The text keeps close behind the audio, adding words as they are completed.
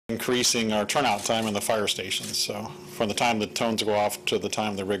increasing our turnout time in the fire stations. So from the time the tones go off to the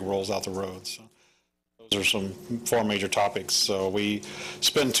time the rig rolls out the road. So those are some 4 major topics. So we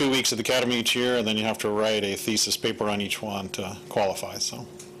spend 2 weeks at the academy each year, and then you have to write a thesis paper on each one to qualify. So.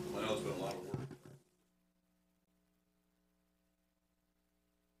 I know it's been a lot of work.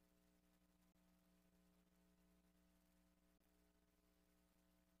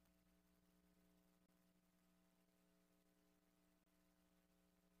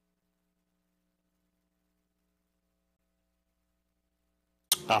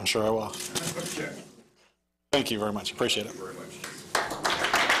 I'm sure I will. Okay. Thank you very much. Appreciate it. Very much.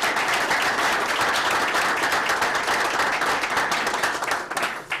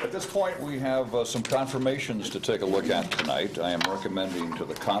 At this point, we have some confirmations to take a look at tonight. I am recommending to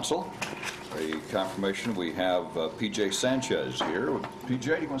the council a confirmation. We have PJ Sanchez here. PJ,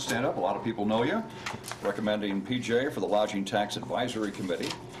 do you want to stand up? A lot of people know you. Recommending PJ for the Lodging Tax Advisory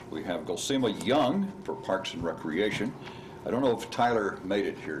Committee. We have Gulsima Young for Parks and Recreation. I don't know if Tyler made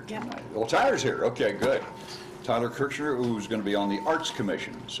it here tonight. Yep. Well, Tyler's here. Okay, good. Tyler Kirchner, who's going to be on the Arts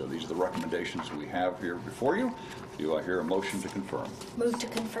Commission. So these are the recommendations we have here before you. Do I hear a motion to confirm? Move to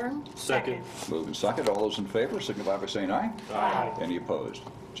confirm. Second. Move and second. All those in favor signify by saying aye. Aye. Any opposed?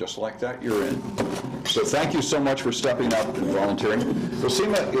 Just like that, you're in. So thank you so much for stepping up and volunteering.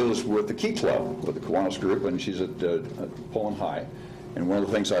 Gulsima is with the Key Club, with the Kiwanis Group, and she's at Pullman High. And one of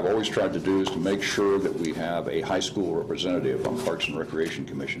the things I've always tried to do is to make sure that we have a high school representative on Parks and Recreation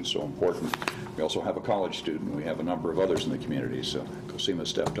Commission. So important. We also have a college student. And we have a number of others in the community. So Gulsima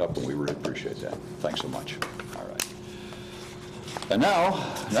stepped up, and we really appreciate that. Thanks so much. All right. And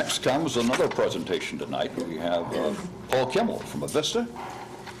now, next comes another presentation tonight. We have Paul Kimmel from Avista,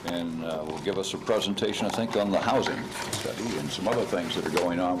 and will give us a presentation, I think, on the housing study and some other things that are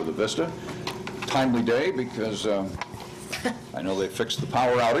going on with Avista. Timely day because I know they fixed the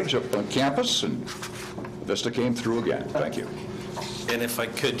power outage up on campus, and Avista came through again. Thank you. And if I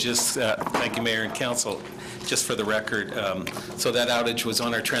could just, thank you, Mayor and Council, just for the record, so that outage was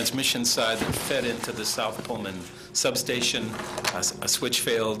on our transmission side that fed into the South Pullman substation. A switch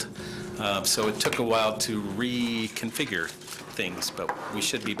failed, so it took a while to reconfigure things, but we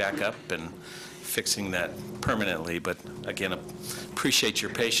should be back up and fixing that permanently. But again, appreciate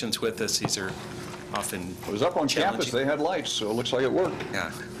your patience with us. These are often It was up on campus. They had lights, so it looks like it worked.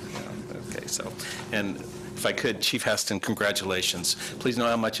 Yeah. Okay, so, and if I could, Chief Heston, congratulations. Please know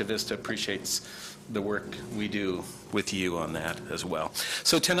how much Avista appreciates the work we do with you on that as well.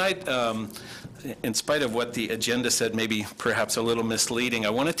 So tonight, in spite of what the agenda said, maybe perhaps a little misleading,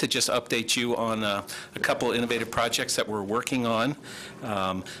 I wanted to just update you on a couple innovative projects that we're working on.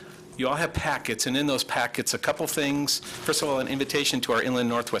 You all have packets, and in those packets, a couple things. First of all, an invitation to our Inland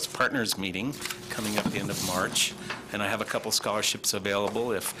Northwest Partners meeting coming up at the end of March. And I have a couple scholarships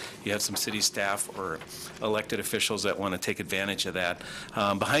available if you have some city staff or elected officials that want to take advantage of that.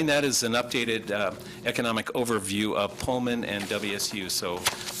 Behind that is an updated economic overview of Pullman and WSU, so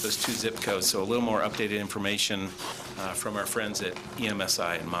those 2 zip codes. So a little more updated information from our friends at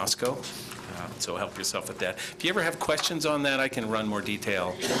EMSI in Moscow. So help yourself with that. If you ever have questions on that, I can run more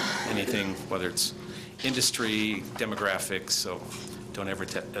detail, anything, whether it's industry, demographics, so don't ever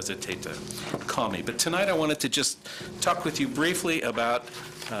hesitate to call me. But tonight I wanted to just talk with you briefly about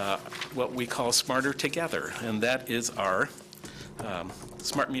what we call Smarter Together, and that is our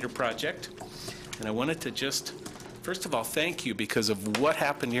smart meter project. And I wanted to just, first of all, thank you because of what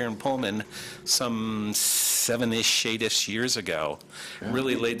happened here in Pullman some 7-ish, 8-ish years ago.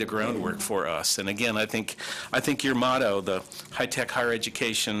 Really laid the groundwork for us. And again, I think your motto, the high-tech higher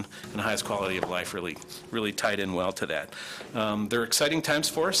education and highest quality of life, really tied in well to that. They're exciting times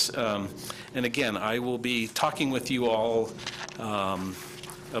for us. And again, I will be talking with you all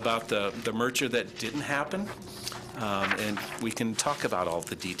about the merger that didn't happen. And we can talk about all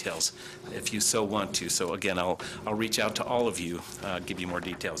the details if you so want to. So again, I'll reach out to all of you, give you more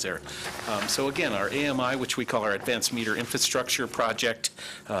details there. So again, our AMI, which we call our Advanced Meter Infrastructure Project,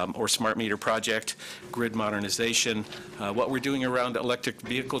 or Smart Meter Project, grid modernization, what we're doing around electric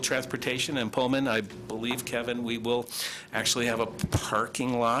vehicle transportation in Pullman. I believe, Kevin, we will actually have a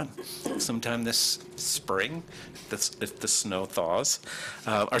parking lot sometime this spring, if the snow thaws.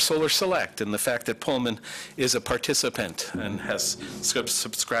 Our Solar Select, and the fact that Pullman is a participant and has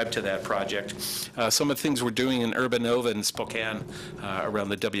subscribed to that project. Some of the things we're doing in Urbanova and Spokane around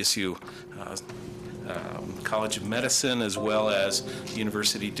the WSU College of Medicine, as well as the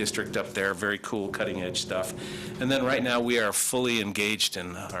University District up there. Very cool, cutting-edge stuff. And then right now, we are fully engaged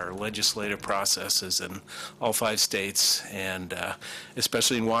in our legislative processes in all 5 states, and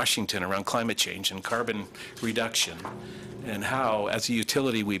especially in Washington, around climate change and carbon reduction, and how, as a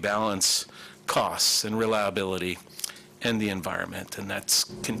utility, we balance costs and reliability and the environment, and that's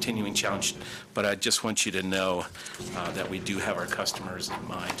continuing challenge. But I just want you to know that we do have our customers in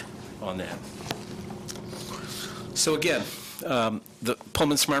mind on that. So again, the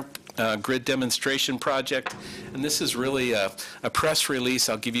Pullman Smart Grid Demonstration Project, and this is really a press release.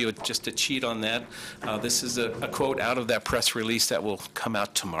 I'll give you just a cheat on that. This is a quote out of that press release that will come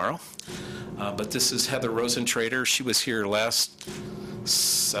out tomorrow. But this is Heather Rosentrader. She was here last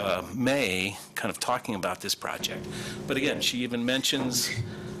May, kind of talking about this project. But again, she even mentions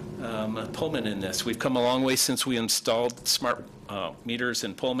Pullman in this. We've come a long way since we installed smart meters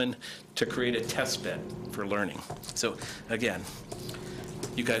in Pullman to create a test bed for learning. So again,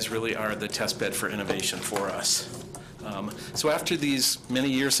 you guys really are the test bed for innovation for us. So after these many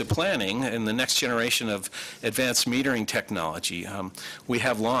years of planning and the next generation of advanced metering technology, we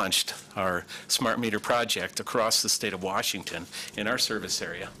have launched our smart meter project across the state of Washington in our service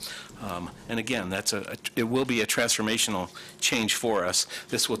area. And again, it will be a transformational change for us.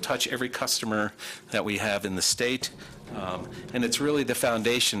 This will touch every customer that we have in the state. And it's really the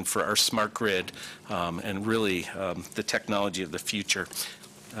foundation for our smart grid and really the technology of the future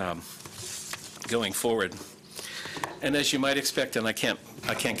going forward. And as you might expect, and I can't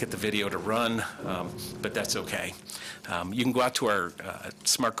get the video to run, but that's okay. You can go out to our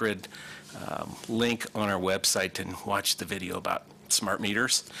smart grid link on our website and watch the video about smart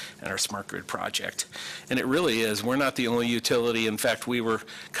meters and our smart grid project. And it really is. We're not the only utility. In fact, we were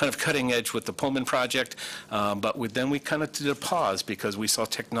kind of cutting edge with the Pullman project, but then we kind of did a pause because we saw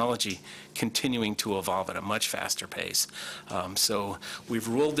technology continuing to evolve at a much faster pace. So we've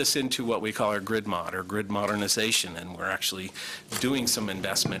rolled this into what we call our grid mod, or grid modernization, and we're actually doing some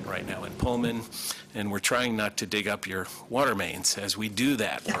investment right now in Pullman, and we're trying not to dig up your water mains as we do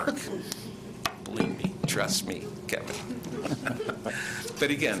that work. Believe me, trust me, Kevin. But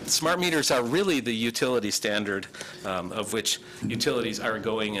again, smart meters are really the utility standard of which utilities are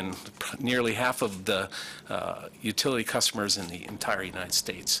going, and nearly half of the utility customers in the entire United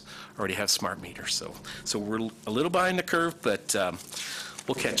States already have smart meters. So we're a little behind the curve, but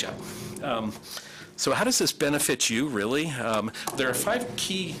we'll catch up. So how does this benefit you, really? There are 5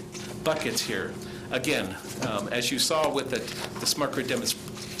 key buckets here. Again, as you saw with the smart grid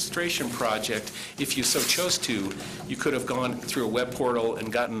demonstration project, if you so chose to, you could have gone through a web portal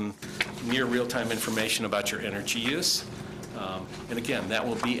and gotten near real-time information about your energy use. And again, that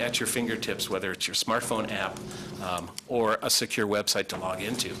will be at your fingertips, whether it's your smartphone app or a secure website to log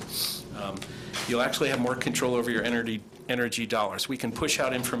into. You'll actually have more control over your energy dollars. We can push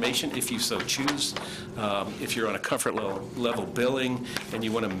out information if you so choose. If you're on a comfort level billing and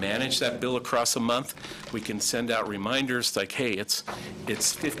you want to manage that bill across a month, we can send out reminders like, hey, it's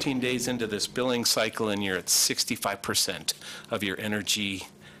 15 days into this billing cycle and you're at 65% of your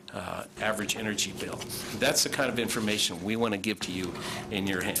average energy bill. That's the kind of information we want to give to you in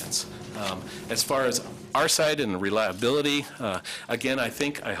your hands. As far as our side and reliability, again,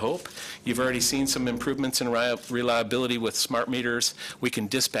 I hope you've already seen some improvements in reliability with smart meters. We can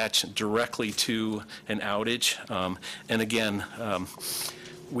dispatch directly to an outage. And again,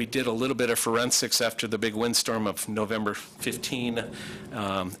 we did a little bit of forensics after the big windstorm of November 15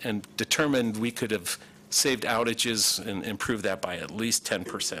 and determined we could have saved outages and improved that by at least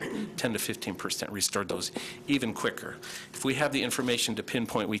 10%, 10 to 15%, restored those even quicker. If we have the information to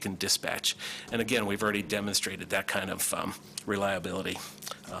pinpoint, we can dispatch. And again, we've already demonstrated that kind of reliability.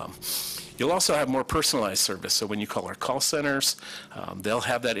 You'll also have more personalized service. So when you call our call centers, they'll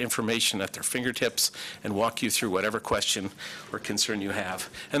have that information at their fingertips and walk you through whatever question or concern you have.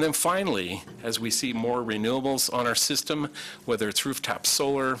 And then finally, as we see more renewables on our system, whether it's rooftop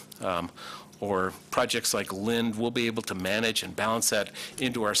solar, or projects like Lind, we'll be able to manage and balance that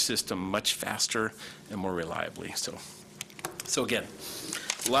into our system much faster and more reliably. So again,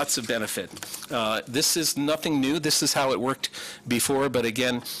 lots of benefit. This is nothing new. This is how it worked before, but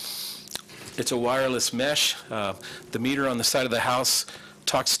again, it's a wireless mesh. The meter on the side of the house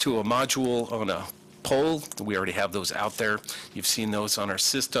talks to a module on a pole. We already have those out there. You've seen those on our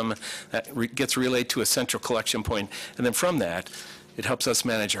system. That gets relayed to a central collection point, and then from that, it helps us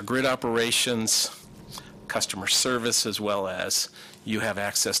manage our grid operations, customer service, as well as you have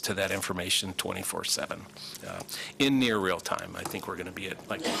access to that information 24/7 in near real time. I think we're going to be at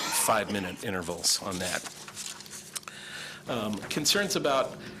like 5-minute intervals on that. Concerns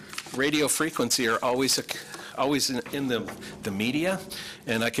about radio frequency are always in the media,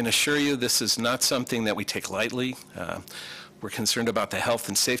 and I can assure you this is not something that we take lightly. We're concerned about the health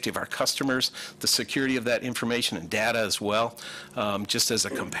and safety of our customers, the security of that information and data as well. Just as a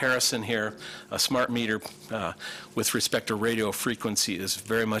comparison here, a smart meter with respect to radio frequency is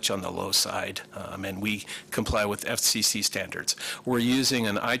very much on the low side, and we comply with FCC standards. We're using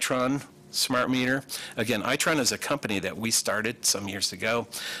an Itron smart meter. Again, Itron is a company that we started some years ago.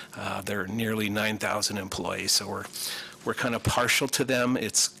 They're nearly 9,000 employees, so we're kind of partial to them.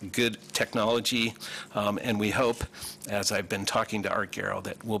 It's good technology, and we hope, as I've been talking to Art Garrow,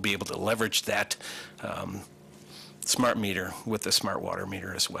 that we'll be able to leverage that smart meter with the smart water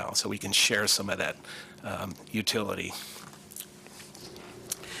meter as well, so we can share some of that utility.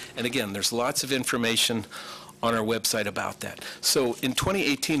 And again, there's lots of information on our website about that. So in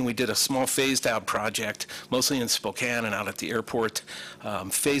 2018, we did a small phased-out project, mostly in Spokane and out at the airport.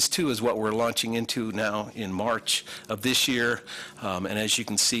 Phase 2 is what we're launching into now in March of this year. And as you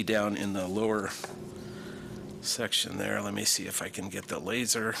can see down in the lower section there, let me see if I can get the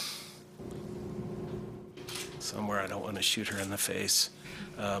laser somewhere. I don't want to shoot her in the face.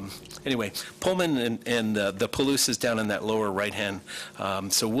 Anyway, Pullman and the Palouse is down in that lower right-hand.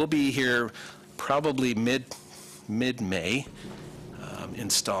 So we'll be here probably mid-May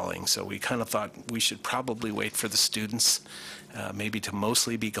installing. So we kind of thought we should probably wait for the students maybe to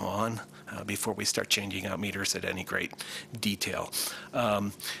mostly be gone before we start changing out meters at any great detail.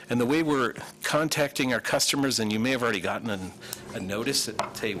 And the way we're contacting our customers, and you may have already gotten a notice that,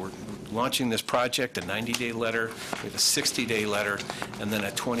 hey, we're launching this project, a 90-day letter, we have a 60-day letter, and then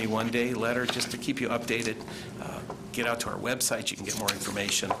a 21-day letter, just to keep you updated. Get out to our website, you can get more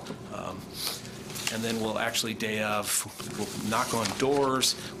information. And then we'll actually, day of, we'll knock on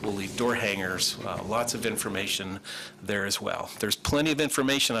doors, we'll leave door hangers, lots of information there as well. There's plenty of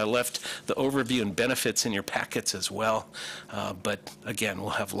information. I left the overview and benefits in your packets as well. But again, we'll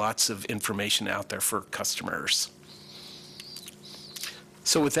have lots of information out there for customers.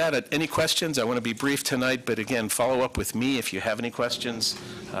 So with that, any questions? I want to be brief tonight, but again, follow up with me if you have any questions.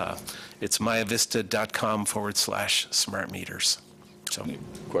 It's mayavista.com/smart meters. So, Any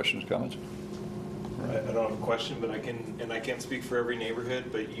questions, comments? I don't have a question, but I can't speak for every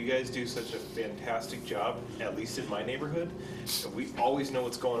neighborhood, but you guys do such a fantastic job, at least in my neighborhood. We always know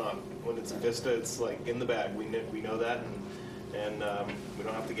what's going on. When it's a Vista, it's like in the bag. We know that, and we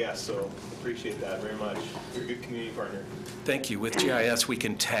don't have to guess, so appreciate that very much. You're a good community partner. thank you. With GIS, we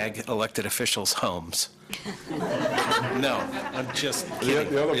can tag elected officials' homes. No, I'm just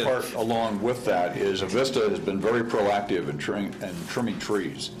kidding. The other part along with that is Avista has been very proactive in trimming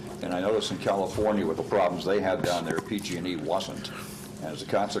trees. And I noticed in California with the problems they had down there, PG&E wasn't. As a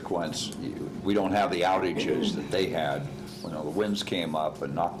consequence, we don't have the outages that they had when the winds came up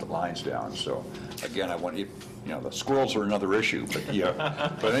and knocked the lines down. So again, I want you, the squirrels are another issue, but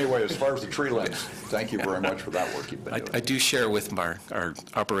yeah. But anyway, as far as the tree limbs, thank you very much for that work you've been doing. I do share with our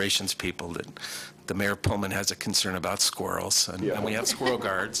operations people that the mayor of Pullman has a concern about squirrels, and we have squirrel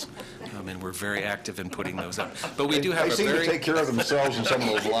guards, and we're very active in putting those up. But we do have they seem to take care of themselves in some of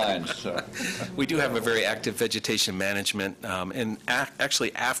those lines. So. We do have a very active vegetation management, and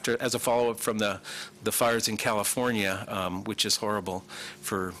actually as a follow-up from the fires in California, which is horrible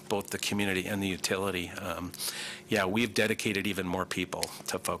for both the community and the utility, we've dedicated even more people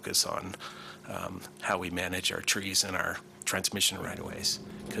to focus on how we manage our trees and our transmission right-of-ways,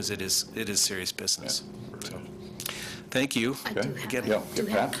 because it is serious business. So, thank you. I do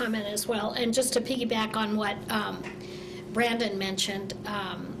have a comment as well. And just to piggyback on what Brandon mentioned,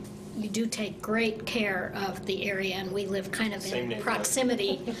 you do take great care of the area, and we live kind of in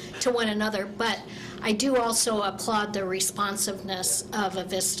proximity to one another. But I do also applaud the responsiveness of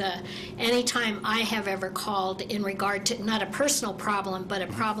Avista. Anytime I have ever called in regard to not a personal problem, but a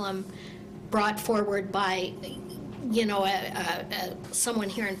problem brought forward by someone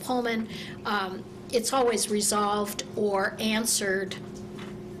here in Pullman, it's always resolved or answered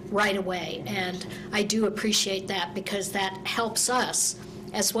right away. And I do appreciate that, because that helps us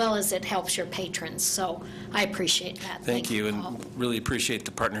as well as it helps your patrons. So I appreciate that. Thank you, and really appreciate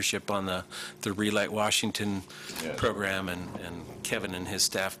the partnership on the Relight Washington program, and Kevin and his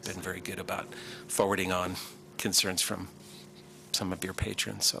staff have been very good about forwarding on concerns from some of your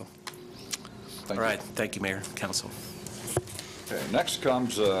patrons. So. All right. Thank you, Mayor, Council. Okay, next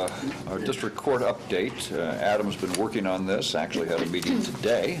comes our district court update. Adam's been working on this, actually had a meeting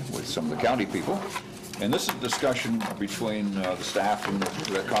today with some of the county people, And this is a discussion between the staff and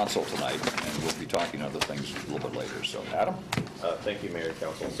the council tonight, and we'll be talking other things a little bit later. So, Adam? Thank you, Mayor and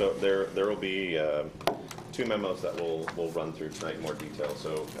Council. So there will be two memos that we'll run through tonight in more detail.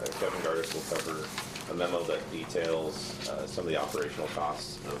 So Kevin Gardis will cover a memo that details some of the operational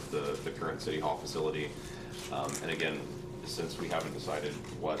costs of the current City Hall facility. And again, since we haven't decided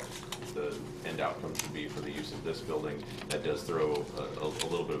what the end outcome should be for the use of this building, that does throw a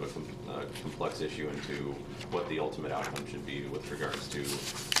little bit of a complex issue into what the ultimate outcome should be with regards to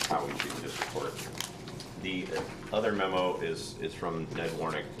how we treat this report. The other memo is from Ned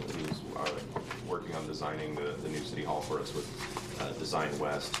Warnick, who's working on designing the new City Hall for us with Design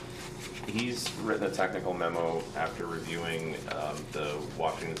West. He's written a technical memo after reviewing the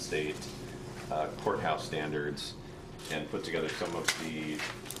Washington State courthouse standards and put together some of the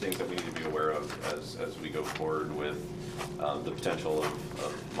things that we need to be aware of as we go forward with the potential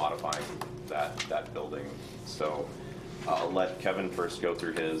of modifying that building. So I'll let Kevin first go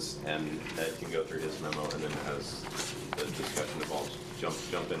through his, and Ed can go through his memo, and then as the discussion evolves,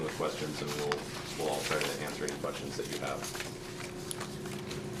 jump in with questions, and we'll all try to answer any questions that you have.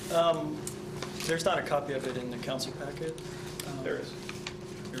 There's not a copy of it in the council packet. There is.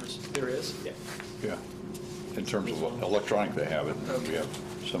 There is? Yeah. Yeah. In terms of electronic, they have it. We have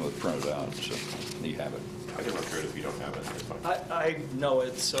some of it printed out, so you have it. I can run through it if you don't have it. It's fine. I know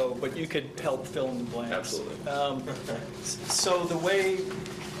it, so, but you could help fill in the blanks. Absolutely. So the way,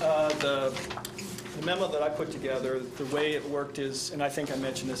 the memo that I put together, the way it worked is, and I think I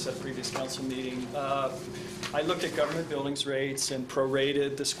mentioned this at a previous council meeting, I looked at government buildings rates and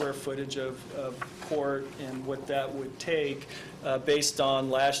prorated the square footage of port and what that would take based on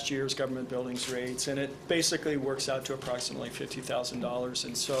last year's government buildings rates, and it basically works out to approximately $50,000.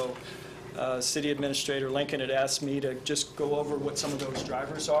 And so City Administrator Lincoln had asked me to just go over what some of those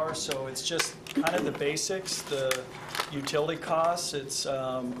drivers are. So it's just kind of the basics, the utility costs. It's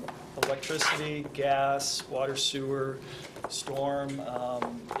electricity, gas, water, sewer, storm.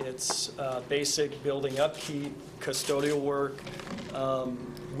 It's basic building upkeep, custodial work.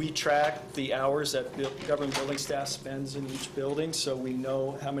 We track the hours that government building staff spends in each building, so we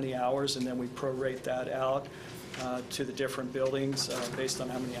know how many hours, and then we prorate that out to the different buildings based on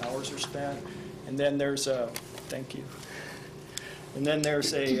how many hours are spent. And then there's a, thank you. And then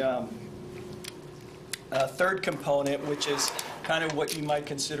there's a third component, which is kind of what you might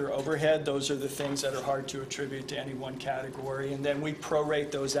consider overhead. Those are the things that are hard to attribute to any one category. And then we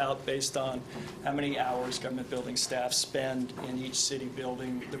prorate those out based on how many hours government building staff spend in each city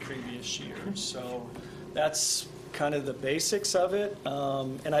building the previous year. So that's kind of the basics of it.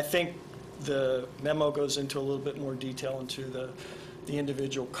 And I think the memo goes into a little bit more detail into the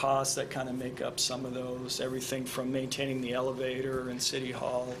individual costs that kind of make up some of those, everything from maintaining the elevator in City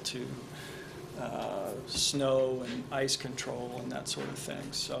Hall to snow and ice control and that sort of thing.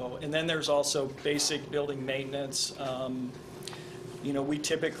 So, and then there's also basic building maintenance. You know, we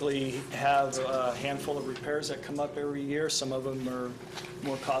typically have a handful of repairs that come up every year. Some of them are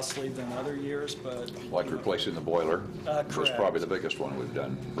more costly than other years, but... Like replacing the boiler. Correct. Was probably the biggest one we've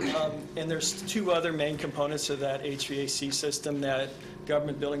done. And there's two other main components of that HVAC system that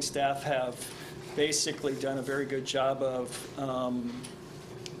government building staff have basically done a very good job of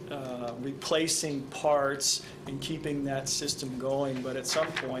replacing parts and keeping that system going, but at some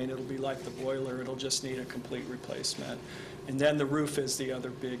point it'll be like the boiler, it'll just need a complete replacement. And then the roof is the other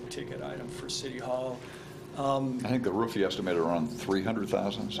big ticket item for City Hall. I think the roof you estimated around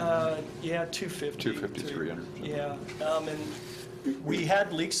 300,000. Yeah, 250. 250, 300. Yeah, and we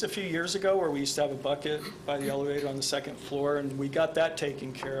had leaks a few years ago where we used to have a bucket by the elevator on the second floor, and we got that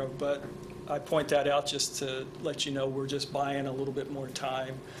taken care of, but I point that out just to let you know we're just buying a little bit more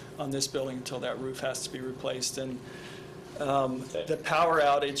time on this building until that roof has to be replaced. And the power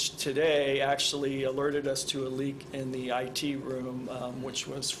outage today actually alerted us to a leak in the IT room, which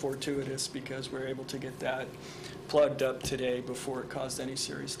was fortuitous because we were able to get that plugged up today before it caused any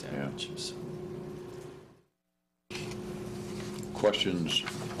serious damage. Yeah. So. Questions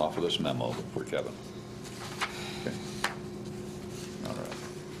off of this memo for Kevin? Okay. All right.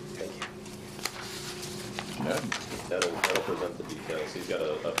 Ned? That'll present the details. He's got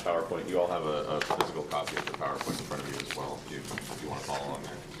a PowerPoint. You all have a physical copy of the PowerPoint in front of you as well, if you want to follow along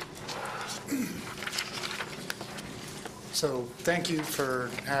there. So thank you for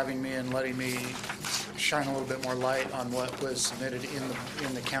having me and letting me shine a little bit more light on what was submitted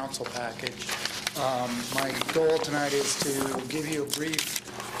in the council package. My goal tonight is to give you a brief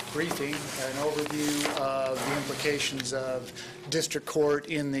briefing, an overview of the implications of district court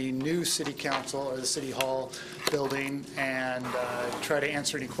in the new city council or the city hall building, and try to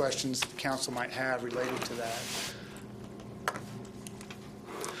answer any questions the council might have related to that.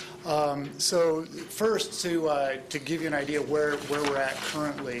 So first, to give you an idea of where we're at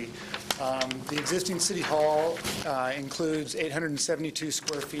currently, the existing city hall includes 872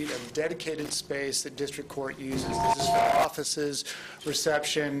 square feet of dedicated space that district court uses. This is for offices,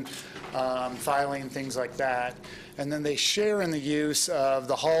 reception, filing, things like that. And then they share in the use of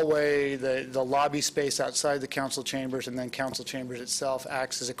the hallway, the lobby space outside the council chambers, and then council chambers itself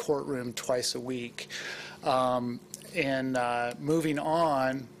acts as a courtroom twice a week. And moving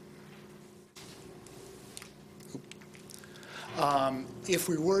on, if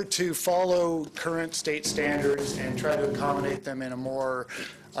we were to follow current state standards and try to accommodate them in a more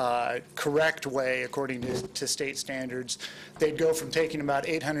correct way according to state standards, they'd go from taking about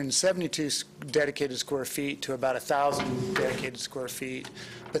 872 dedicated square feet to about 1,000 dedicated square feet.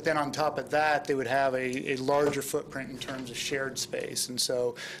 But then on top of that, they would have a larger footprint in terms of shared space. And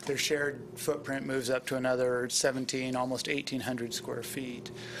so their shared footprint moves up to another 17, almost 1,800 square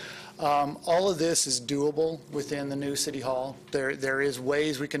feet. All of this is doable within the new city hall. There is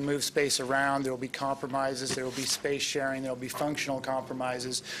ways we can move space around. There will be compromises. There will be space sharing. There will be functional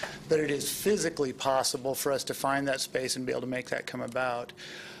compromises. But it is physically possible for us to find that space and be able to make that come about.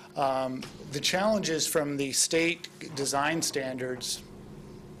 The challenges from the state design standards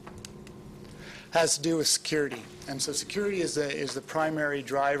has to do with security. And so security is the primary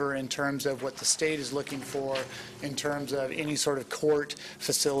driver in terms of what the state is looking for in terms of any sort of court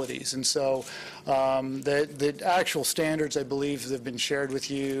facilities. And so the actual standards, I believe, have been shared with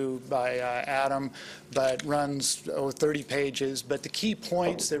you by Adam, but runs 30 pages. But the key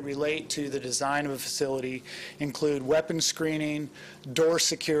points that relate to the design of a facility include weapon screening, door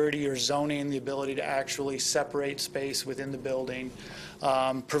security or zoning, the ability to actually separate space within the building,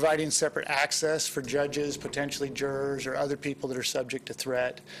 providing separate access for judges, potentially jurors, or other people that are subject to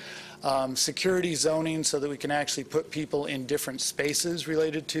threat. Security zoning so that we can actually put people in different spaces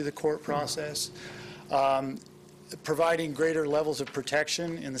related to the court process. Providing greater levels of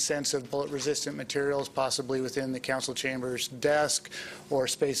protection in the sense of bullet-resistant materials, possibly within the council chamber's desk or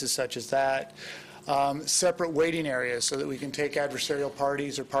spaces such as that. Separate waiting areas so that we can take adversarial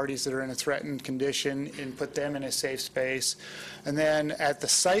parties or parties that are in a threatened condition and put them in a safe space. And then at the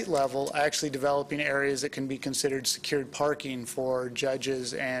site level, actually developing areas that can be considered secured parking for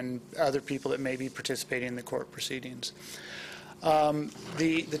judges and other people that may be participating in the court proceedings.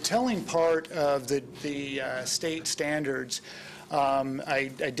 The telling part of the state standards,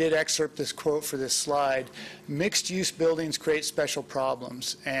 I did excerpt this quote for this slide. Mixed-use buildings create special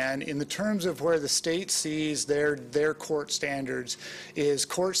problems. And in the terms of where the state sees their court standards is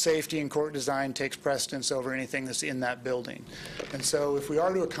court safety and court design takes precedence over anything that's in that building. And so if we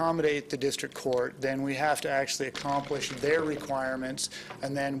are to accommodate the district court, then we have to actually accomplish their requirements,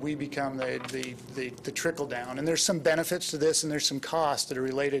 and then we become the trickle down. And there's some benefits to this, and there's some costs that are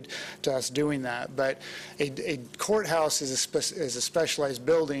related to us doing that. But a courthouse is a specialized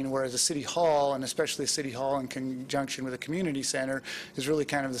building, whereas a city hall, and especially a city hall in conjunction with a community center, is really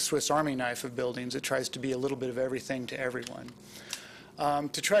kind of the Swiss Army knife of buildings. It tries to be a little bit of everything to everyone.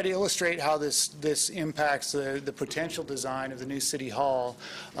 To try to illustrate how this impacts the potential design of the new city hall,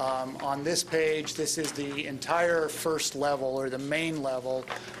 on this page, this is the entire first level or the main level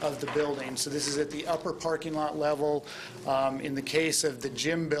of the building. So this is at the upper parking lot level. In the case of the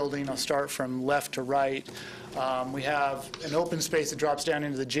gym building, I'll start from left to right. We have an open space that drops down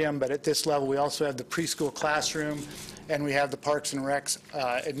into the gym, but at this level we also have the preschool classroom, and we have the Parks and Recs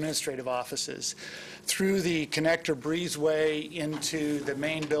administrative offices. Through the connector breezeway into the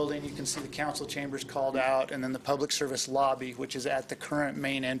main building, you can see the council chambers called out, and then the public service lobby, which is at the current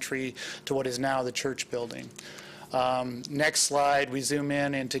main entry to what is now the church building. Next slide, we zoom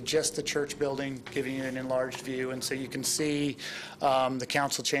in into just the church building, giving you an enlarged view. And so you can see the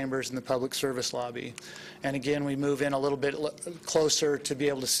council chambers and the public service lobby. And again, we move in a little bit closer to be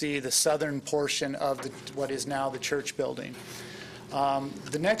able to see the southern portion of what is now the church building.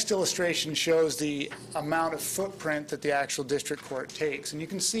 The next illustration shows the amount of footprint that the actual district court takes. And you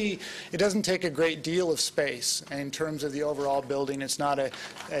can see it doesn't take a great deal of space. And in terms of the overall building, it's not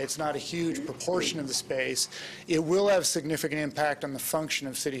a huge proportion of the space. It will have significant impact on the function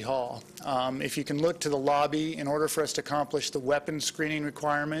of City Hall. If you can look to the lobby, in order for us to accomplish the weapons screening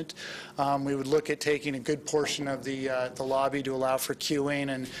requirement, we would look at taking a good portion of the lobby to allow for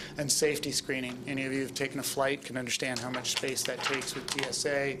queuing and safety screening. Any of you who have taken a flight can understand how much space that takes takes with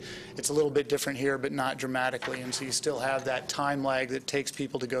TSA. It's a little bit different here, but not dramatically, and so you still have that time lag that takes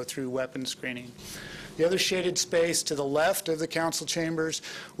people to go through weapons screening. The other shaded space to the left of the council chambers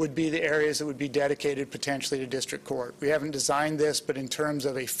would be the areas that would be dedicated potentially to district court. We haven't designed this, but in terms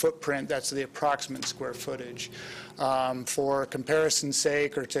of a footprint, that's the approximate square footage. For comparison's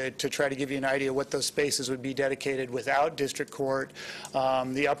sake, or to try to give you an idea what those spaces would be dedicated without district court,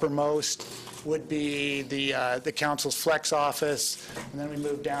 the uppermost would be the council's flex office, and then we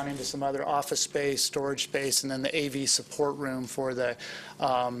move down into some other office space, storage space, and then the AV support room for the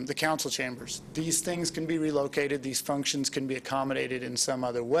council chambers. These things can be relocated. These functions can be accommodated in some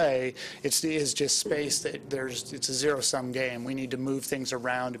other way. It is just space that it's a zero-sum game. We need to move things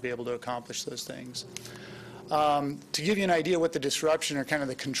around to be able to accomplish those things. To give you an idea what the disruption or kind of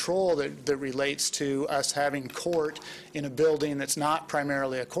the control that relates to us having court in a building that's not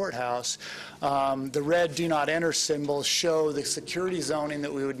primarily a courthouse, the red do not enter symbols show the security zoning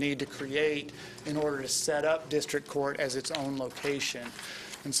that we would need to create in order to set up district court as its own location.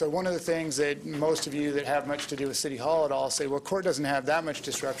 And so one of the things that most of you that have much to do with City Hall at all say, well, court doesn't have that much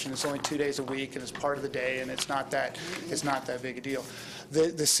disruption. It's only 2 days a week, and it's part of the day, and it's not that big a deal.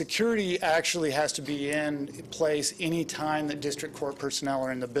 The security actually has to be in place any time that district court personnel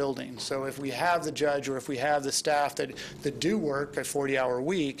are in the building. So if we have the judge or if we have the staff that do work a 40-hour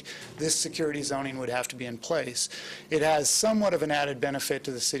week, this security zoning would have to be in place. It has somewhat of an added benefit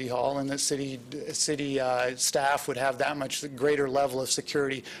to the City Hall, and that city staff would have that much greater level of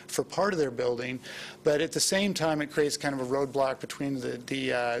security for part of their building. But at the same time, it creates kind of a roadblock between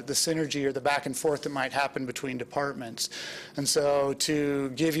the synergy or the back and forth that might happen between departments. And so to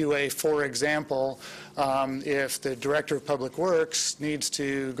give you a for example, if the Director of Public Works needs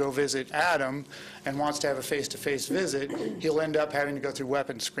to go visit Adam and wants to have a face-to-face visit, he'll end up having to go through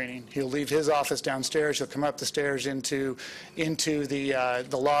weapons screening. He'll leave his office downstairs, he'll come up the stairs into the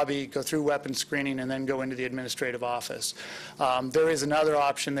lobby, go through weapons screening, and then go into the administrative office. There is another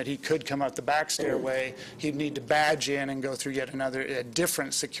option that he could come up the back stairway. He'd need to badge in and go through yet a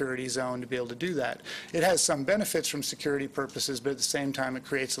different security zone to be able to do that. It has some benefits from security purposes, but at the same time it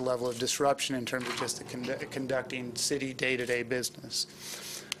creates a level of disruption in terms of just the conducting city day-to-day business.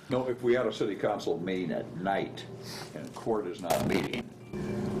 No, if we had a city council meeting at night and court is not meeting,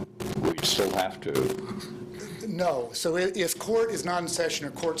 we'd still have to. No. So if court is not in session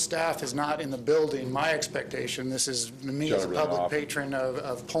or court staff is not in the building, my expectation, this is me as a public patron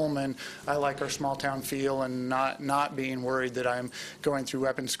of Pullman, I like our small town feel and not being worried that I'm going through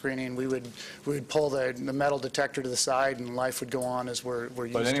weapons screening. We would pull the metal detector to the side and life would go on as we're used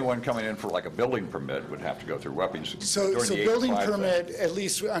to. But anyone coming in for like a building permit would have to go through weapons. So building permit, at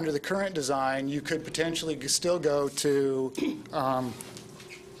least under the current design, you could potentially still go to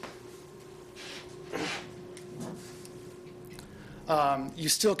you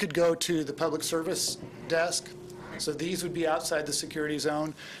still could go to the public service desk. So these would be outside the security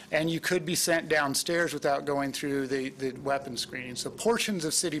zone, and you could be sent downstairs without going through the weapons screening. So portions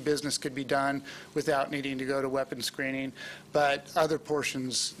of city business could be done without needing to go to weapons screening, but other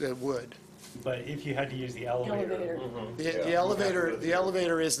portions would. But if you had to use the elevator. The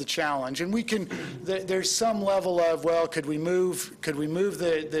elevator is the challenge, and we can. There's some level of, well, could we move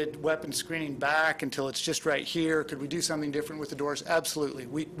the weapon screening back until it's just right here? Could we do something different with the doors? Absolutely.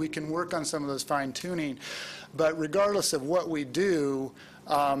 We can work on some of those fine tuning, but regardless of what we do,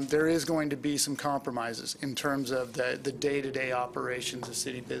 there is going to be some compromises in terms of the day-to-day operations of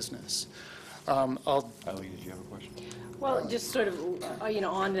city business. Eileen, did you have a question? Well, just sort of,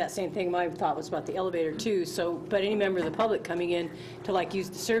 on to that same thing, my thought was about the elevator too. So, but any member of the public coming in to like use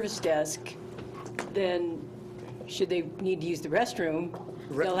the service desk, then should they need to use the restroom,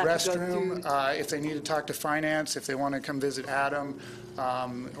 they'll have to go through. If they need to talk to finance, if they want to come visit Adam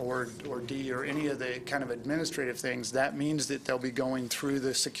or Dee or any of the kind of administrative things, that means that they'll be going through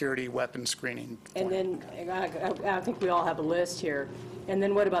the security weapon screening. And then I think we all have a list here. And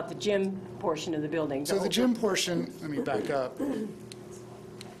then what about the gym portion of the building? So the gym portion, let me back up.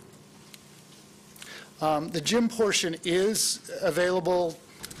 The gym portion is available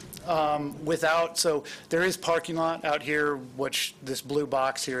without, so there is parking lot out here, which this blue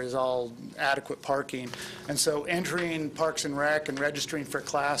box here is all adequate parking. And so entering Parks and Rec and registering for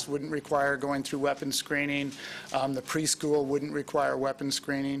class wouldn't require going through weapons screening. The preschool wouldn't require weapons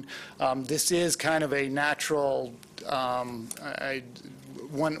screening. This is kind of a natural,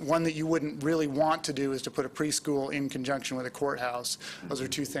 one that you wouldn't really want to do is to put a preschool in conjunction with a courthouse. Those are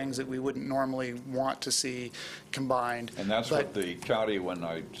two things that we wouldn't normally want to see combined. And that's But- what the county, when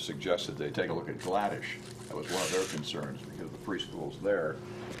I suggested they take a look at Gladish, that was one of their concerns, because the preschool's there,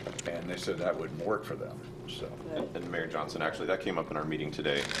 and they said that wouldn't work for them, so. And Mayor Johnson, actually, that came up in our meeting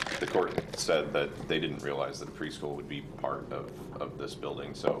today. The court said that they didn't realize that a preschool would be part of this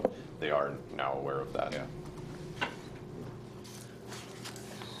building, so they are now aware of that. Yeah.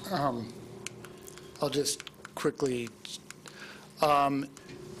 I'll just quickly, as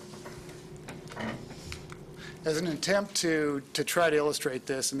an attempt to try to illustrate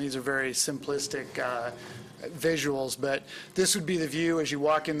this, and these are very simplistic visuals, but this would be the view as you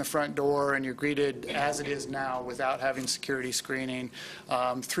walk in the front door and you're greeted as it is now without having security screening.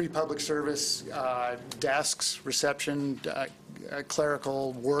 3 public service desks, reception,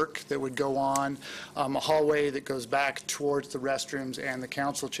 clerical work that would go on, a hallway that goes back towards the restrooms and the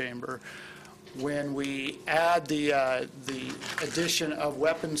council chamber. When we add the addition of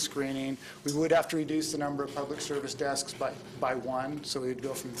weapons screening, we would have to reduce the number of public service desks by 1, so we would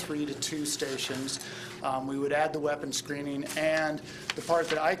go from 3 to 2 stations. We would add the weapons screening, and the part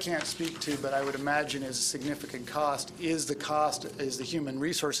that I can't speak to, but I would imagine is a significant cost, is the human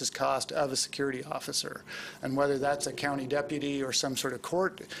resources cost of a security officer. And whether that's a county deputy or some sort of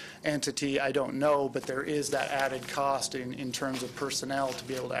court entity, I don't know, but there is that added cost in terms of personnel to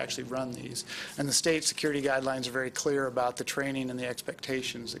be able to actually run these. And the state security guidelines are very clear about the training and the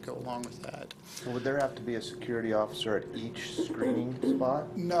expectations that go along with that. Would there have to be a security officer at each screening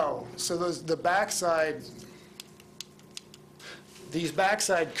spot? No. So the backside, these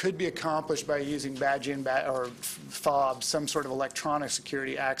backside could be accomplished by using badge-in or fob, some sort of electronic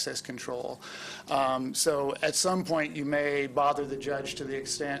security access control. So at some point, you may bother the judge to the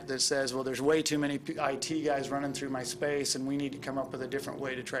extent that says, well, there's way too many IT guys running through my space, and we need to come up with a different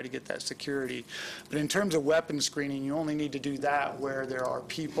way to try to get that security. But in terms of weapons screening, you only need to do that where there are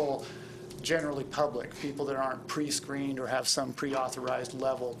people, generally public, people that aren't pre-screened or have some pre-authorized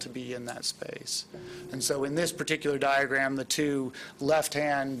level to be in that space. And so in this particular diagram, the 2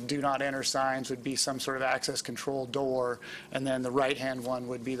 left-hand do not enter signs would be some sort of access control door, and then the right-hand one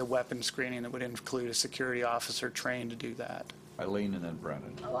would be the weapon screening that would include a security officer trained to do that. Eileen and then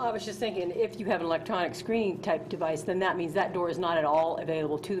Brandon. Well, I was just thinking, if you have an electronic screening type device, then that means that door is not at all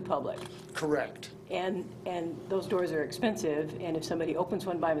available to the public. Correct. And those doors are expensive, and if somebody opens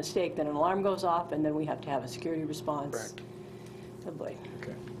one by mistake, then an alarm goes off, and then we have to have a security response. Correct. Oh, boy.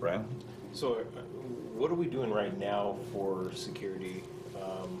 Okay. Brandon? So what are we doing right now for security?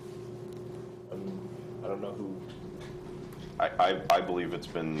 I don't know who. I believe it's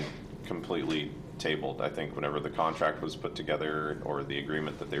been completely tabled. I think whenever the contract was put together, or the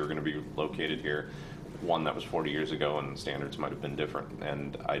agreement that they were going to be located here, one that was 40 years ago, and standards might have been different,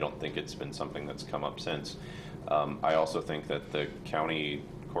 and I don't think it's been something that's come up since. I also think that the county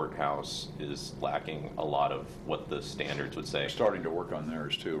courthouse is lacking a lot of what the standards would say. They're starting to work on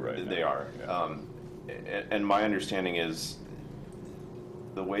theirs too, right? They are. And my understanding is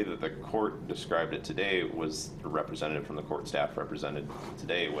the way that the court described it today was, a representative from the court staff represented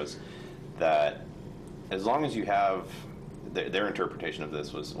today, was that as long as you have, their interpretation of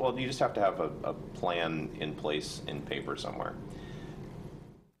this was, well, you just have to have a plan in place in paper somewhere.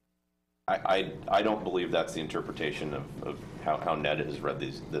 I don't believe that's the interpretation of how Ned has read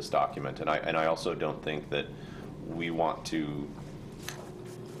this document, and I also don't think that we want to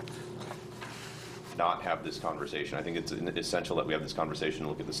not have this conversation. I think it's essential that we have this conversation and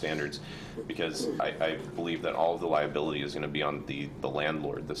look at the standards, because I believe that all of the liability is going to be on the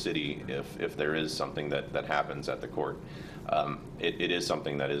landlord, the city, if there is something that happens at the court. It is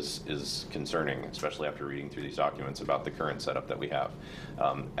something that is concerning, especially after reading through these documents about the current setup that we have.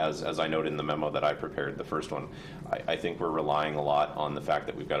 As I noted in the memo that I prepared, the first one, I think we're relying a lot on the fact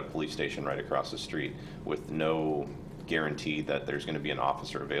that we've got a police station right across the street with no guarantee that there's going to be an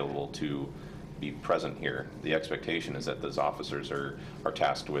officer available to be present here. The expectation is that those officers are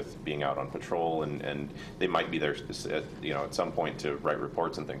tasked with being out on patrol, and they might be there at some point to write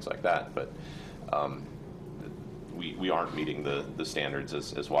reports and things like that, but we aren't meeting the standards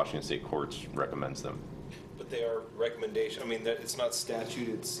as Washington State Courts recommends them. But they are recommendation. I mean, that it's not statute.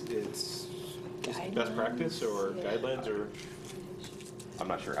 It's just best practice or guidelines, or I'm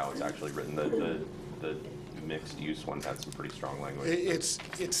not sure how it's actually written. The mixed use one had some pretty strong language. It's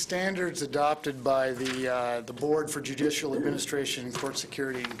standards adopted by the Board for Judicial Administration and Court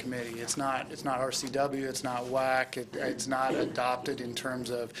Security and Committee. It's not RCW, it's not WAC, it's not adopted in terms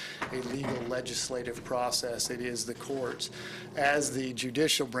of a legal legislative process. It is the courts. As the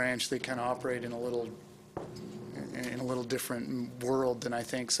judicial branch, they kind of operate in a little in a little different world than I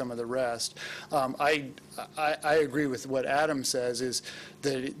think some of the rest. I agree with what Adam says, is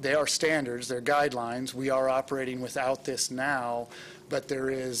that they are standards, they're guidelines. We are operating without this now, but there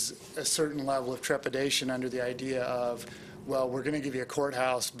is a certain level of trepidation under the idea of, well, we're going to give you a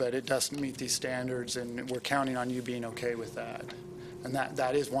courthouse, but it doesn't meet these standards, and we're counting on you being okay with that. And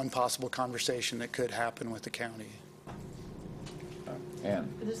that is one possible conversation that could happen with the county.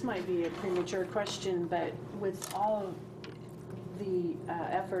 Ann? This might be a premature question, but with all of the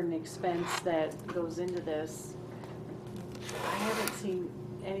effort and expense that goes into this, I haven't seen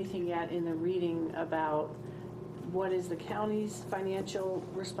anything yet in the reading about what is the county's financial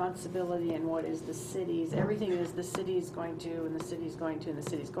responsibility and what is the city's. Everything is the city's going to, and the city's going to, and the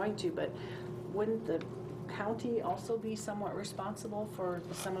city's going to, but wouldn't the county also be somewhat responsible for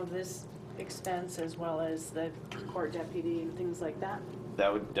some of this expense, as well as the court deputy and things like that?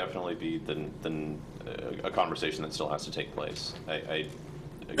 That would definitely be a conversation that still has to take place. I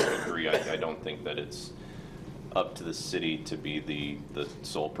agree. I don't think that it's up to the city to be the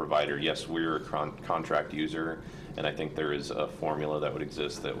sole provider. Yes, we're a contract user, and I think there is a formula that would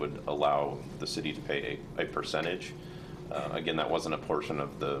exist that would allow the city to pay a percentage. Again, that wasn't a portion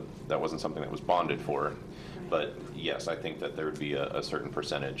of that wasn't something that was bonded for, but yes, I think that there would be a certain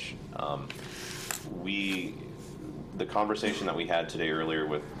percentage. The conversation that we had today earlier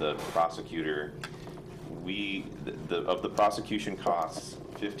with the prosecutor, of the prosecution costs,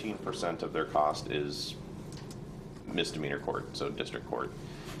 15% of their cost is misdemeanor court, so district court.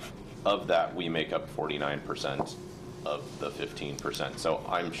 Of that, we make up 49% of the 15%. So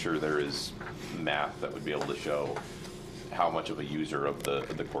I'm sure there is math that would be able to show how much of a user of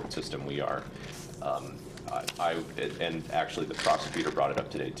the court system we are. And actually the prosecutor brought it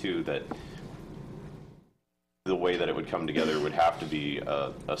up today too, that the way that it would come together would have to be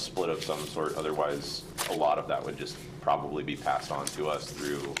a split of some sort. Otherwise, a lot of that would just probably be passed on to us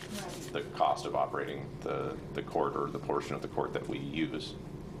through the cost of operating the court, or the portion of the court that we use.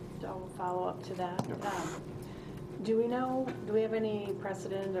 I'll follow up to that. Do we have any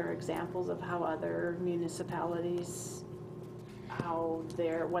precedent or examples of how other municipalities,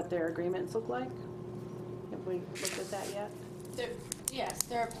 what their agreements look like? Have we looked at that yet? Yes,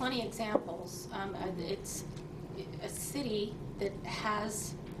 there are plenty of examples. It's a city that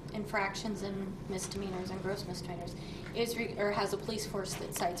has infractions and misdemeanors and gross misdemeanors, or has a police force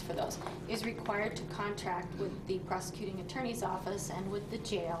that cites for those, is required to contract with the prosecuting attorney's office and with the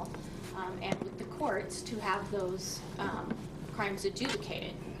jail and with the courts to have those crimes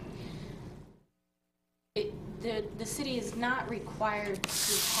adjudicated. The city is not required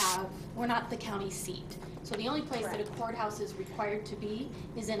to have, we're not the county seat. So the only place that a courthouse is required to be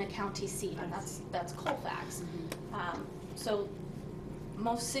is in a county seat, and that's Colfax. So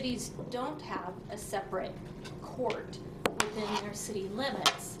most cities don't have a separate court within their city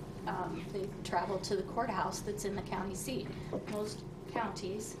limits. They travel to the courthouse that's in the county seat. Most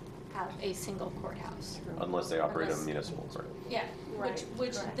counties have a single courthouse. Unless they operate a municipal court. Yeah,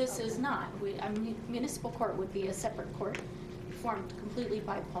 which this is not. A municipal court would be a separate court formed completely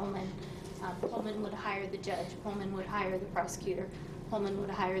by Pullman. Pullman would hire the judge, Pullman would hire the prosecutor, Pullman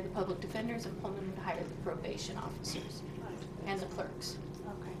would hire the public defenders, and Pullman would hire the probation officers and the clerks.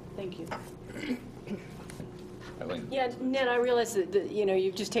 Okay, thank you. Eileen? Yeah, Ned, I realize that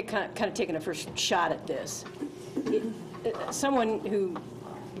you've just kind of taken a first shot at this. Someone who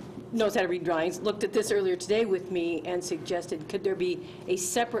knows how to read drawings looked at this earlier today with me and suggested, could there be a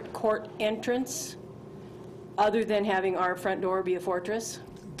separate court entrance other than having our front door be a fortress?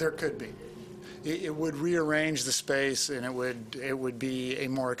 There could be. It would rearrange the space, and it would be a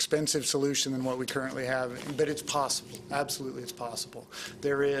more expensive solution than what we currently have, but it's possible. Absolutely, it's possible.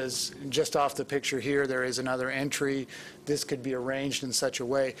 There is, just off the picture here, there is another entry. This could be arranged in such a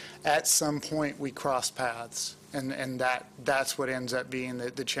way. At some point, we cross paths, and that's what ends up being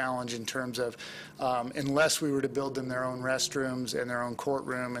the challenge in terms of, unless we were to build them their own restrooms and their own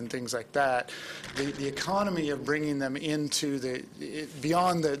courtroom and things like that, the economy of bringing them into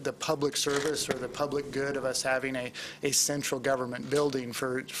beyond the public service or the public good of us having a central government building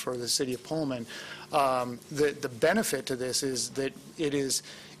for the city of Pullman, the benefit to this is that it is,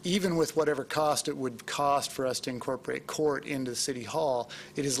 even with whatever cost it would cost for us to incorporate court into City Hall,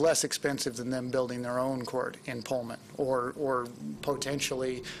 it is less expensive than them building their own court in Pullman, or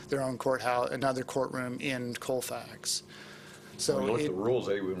potentially their own courthouse, another courtroom in Colfax. So when you look at the rules,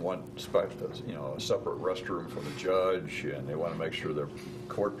 they even want a separate restroom for the judge, and they want to make sure their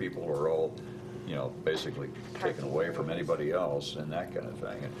court people are all, basically taken away from anybody else and that kind of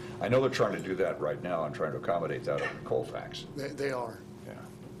thing. And I know they're trying to do that right now and trying to accommodate that in Colfax. They are. Yeah,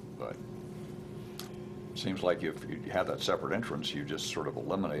 but Seems like if you had that separate entrance, you just sort of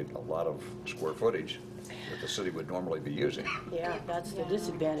eliminate a lot of square footage that the city would normally be using. Yeah, that's the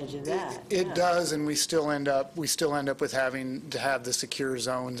disadvantage of that. It yeah. does, and we still end up with having to have the secure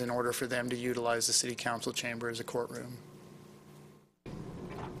zones in order for them to utilize the city council chamber as a courtroom.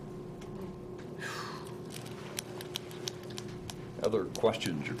 Other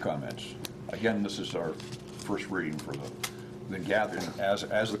questions or comments? Again, this is our first reading for the gathering.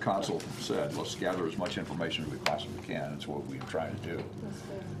 As the council said, let's gather as much information as we possibly can. It's what we're trying to do.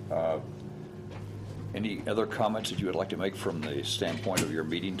 Any other comments that you would like to make from the standpoint of your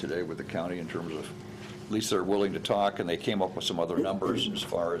meeting today with the county in terms of, at least they're willing to talk and they came up with some other numbers as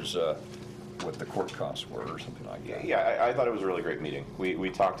far as what the court costs were or something like that? Yeah, I thought it was a really great meeting. We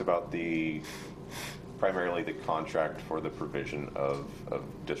talked about primarily the contract for the provision of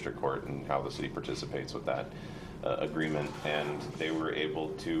district court and how the city participates with that agreement, and they were able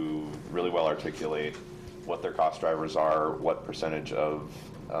to really well articulate what their cost drivers are, what percentage of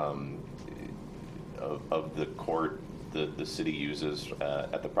the court the city uses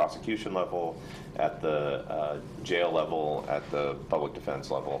at the prosecution level, at the jail level, at the public defense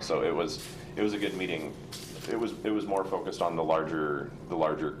level. So it was a good meeting. It was more focused on the larger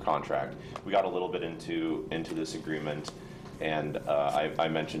contract. We got a little bit into this agreement, and I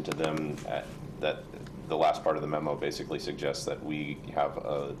mentioned to them that the last part of the memo basically suggests that we have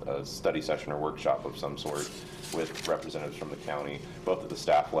a study session or workshop of some sort with representatives from the county, both at the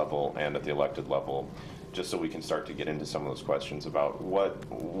staff level and at the elected level, just so we can start to get into some of those questions about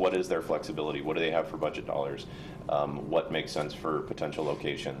what is their flexibility, what do they have for budget dollars, what makes sense for potential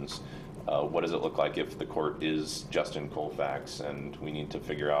locations, what does it look like if the court is just in Colfax and we need to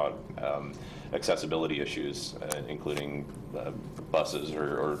figure out accessibility issues, including buses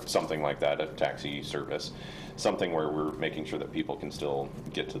or something like that, a taxi service, something where we're making sure that people can still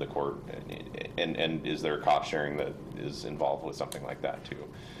get to the court, and is there cost sharing that is involved with something like that too.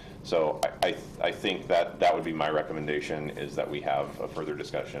 So I think that would be my recommendation, is that we have a further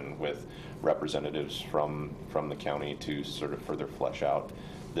discussion with representatives from the county to sort of further flesh out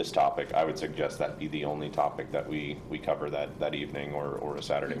this topic. I would suggest that be the only topic that we cover that evening or a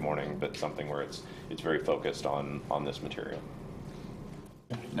Saturday morning, but something where it's very focused on this material.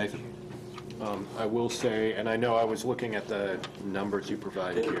 Nathan? I will say, and I know I was looking at the numbers you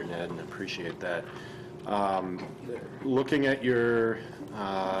provided here, Ned, and appreciate that. Looking at your,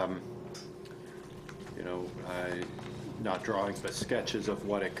 not drawings, but sketches of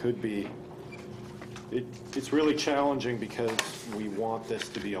what it could be, it's really challenging because we want this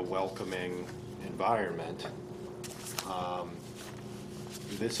to be a welcoming environment.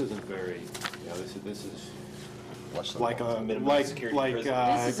 This isn't very, this is like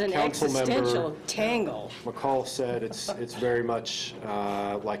this is an existential tangle. McCall said, it's very much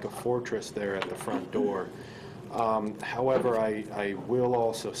like a fortress there at the front door. However, I will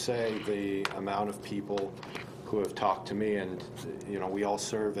also say the amount of people who have talked to me, and we all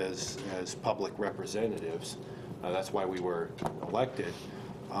serve as public representatives, that's why we were elected,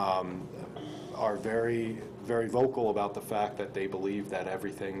 are very, very vocal about the fact that they believe that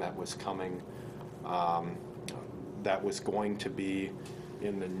everything that was coming, that was going to be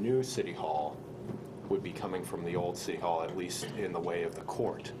in the new City Hall would be coming from the old City Hall, at least in the way of the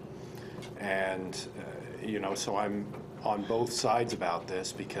court. And, so I'm on both sides about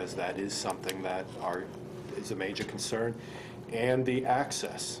this because that is something that is a major concern. And the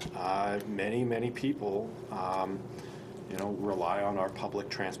access. Many people, rely on our public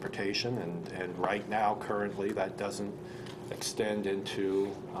transportation, and right now, currently, that doesn't extend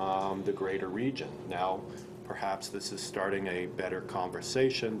into the greater region. Now, perhaps this is starting a better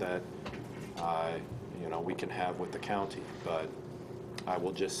conversation that, we can have with the county, but I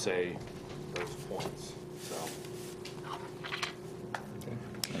will just say those points, so.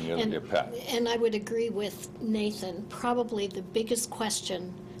 And I would agree with Nathan. Probably the biggest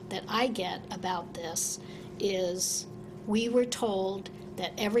question that I get about this is, we were told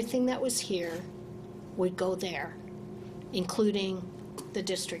that everything that was here would go there, including the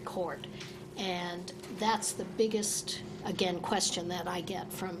district court. And that's the biggest, again, question that I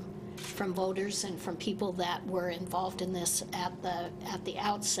get from voters and from people that were involved in this at the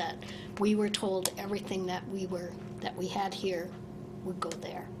outset. We were told everything that we had here would go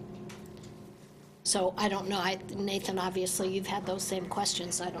there. So I don't know, Nathan, obviously you've had those same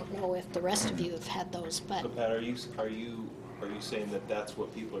questions. I don't know if the rest of you have had those, but. So Pat, are you saying that that's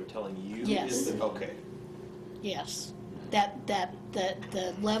what people are telling you? Yes. Okay. Yes. That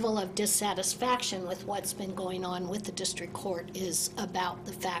the level of dissatisfaction with what's been going on with the district court is about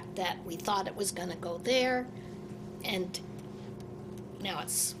the fact that we thought it was going to go there, and Now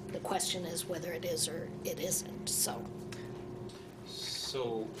the question is whether it is or it isn't, so.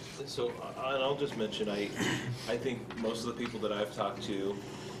 So, and I'll just mention, I think most of the people that I've talked to,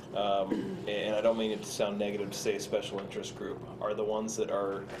 and I don't mean it to sound negative to say a special interest group, are the ones that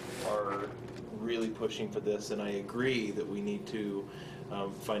are really pushing for this, and I agree that we need to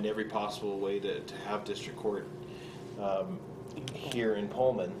find every possible way to have district court here in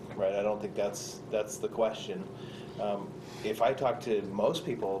Pullman, right? I don't think that's the question. If I talk to most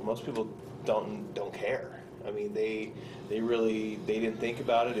people don't care. I mean, they didn't think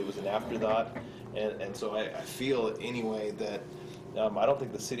about it. It was an afterthought, and so I feel anyway that I don't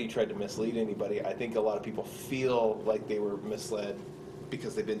think the city tried to mislead anybody. I think a lot of people feel like they were misled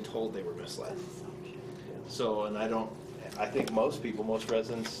because they've been told they were misled. So, and I think most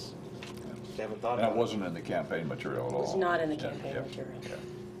residents haven't thought about it. That wasn't in the campaign material at all. It was not in the campaign material.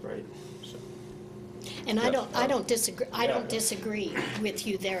 Right. So. And I don't disagree. I don't disagree with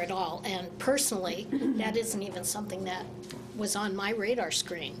you there at all. And personally, that isn't even something that was on my radar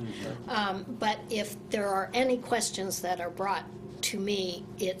screen. But if there are any questions that are brought to me,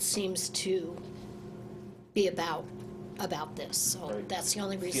 it seems to be about this. So that's the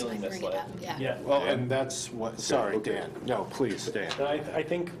only reason I bring it up. Yeah. Well, and that's what, sorry, Dan. No, please, Dan. I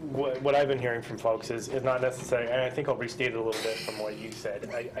think what I've been hearing from folks is not necessary, and I think I'll restate it a little bit from what you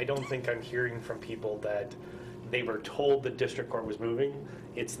said. I don't think I'm hearing from people that they were told the district court was moving.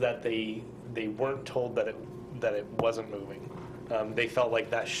 It's that they weren't told that it wasn't moving. They felt like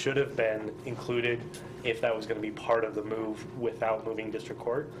that should have been included if that was going to be part of the move without moving district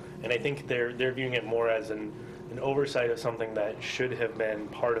court. And I think they're viewing it more as an oversight of something that should have been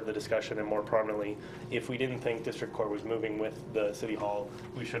part of the discussion, and more prominently, if we didn't think district court was moving with the city hall,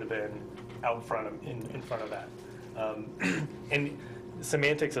 we should have been out front of, in front of that. And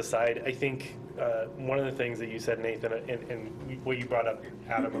semantics aside, I think one of the things that you said, Nathan, and what you brought up,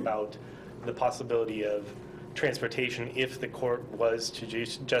 Adam, about the possibility of transportation if the court was to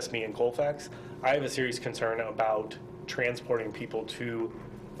just be in Colfax, I have a serious concern about transporting people to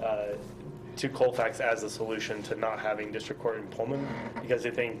Colfax as a solution to not having district court in Pullman, because I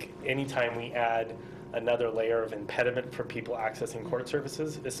think anytime we add another layer of impediment for people accessing court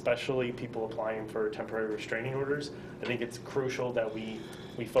services, especially people applying for temporary restraining orders, I think it's crucial that we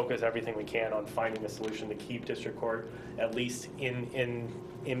focus everything we can on finding a solution to keep district court at least in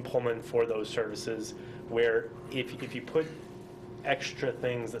Pullman for those services, where if you put extra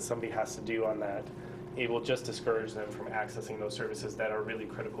things that somebody has to do on that, it will just discourage them from accessing those services that are really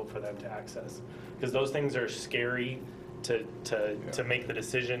critical for them to access. Because those things are scary to make the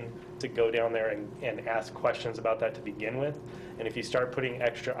decision to go down there and ask questions about that to begin with. And if you start putting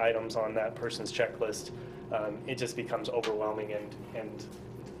extra items on that person's checklist, it just becomes overwhelming and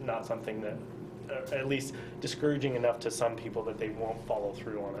not something that, at least discouraging enough to some people that they won't follow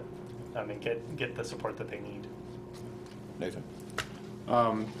through on it and get the support that they need. Nathan?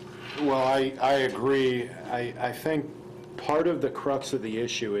 Well, I agree. I think part of the crux of the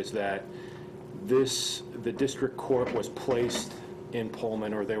issue is that the district court was placed in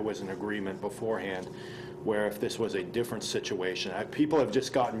Pullman, or there was an agreement beforehand, where if this was a different situation, people have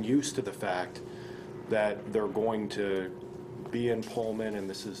just gotten used to the fact that they're going to be in Pullman, and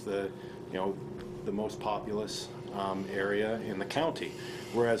this is the most populous area in the county,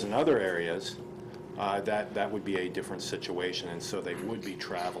 whereas in other areas, that would be a different situation, and so they would be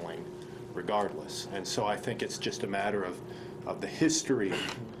traveling regardless. And so I think it's just a matter of the history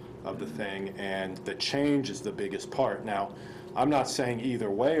of the thing, and the change is the biggest part. Now, I'm not saying either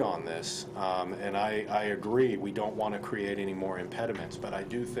way on this, and I agree we don't want to create any more impediments, but I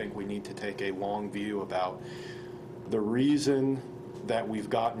do think we need to take a long view about the reason that we've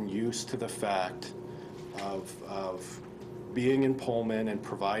gotten used to the fact of being in Pullman and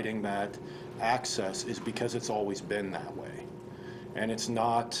providing that access is because it's always been that way. And it's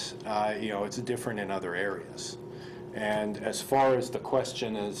not, it's different in other areas. And as far as the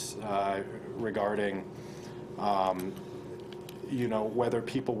question is regarding, whether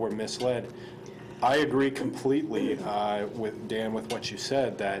people were misled, I agree completely with Dan with what you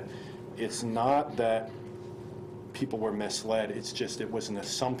said, that it's not that people were misled, it's just it was an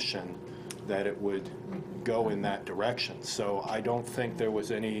assumption that it would go in that direction. So I don't think there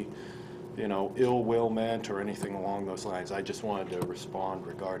was any ill will meant or anything along those lines. I just wanted to respond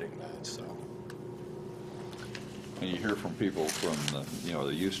regarding that. So. And you hear from people from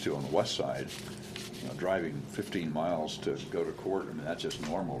they're used to on the west side, driving 15 miles to go to court. I mean, that's just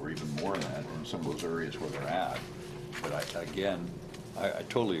normal, or even more than that in some of those areas where they're at. But again, I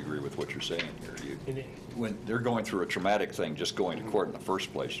totally agree with what you're saying here. And it- When they're going through a traumatic thing, just going to court in the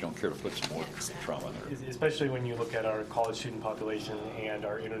first place, you don't care to put some more trauma there. Especially when you look at our college student population and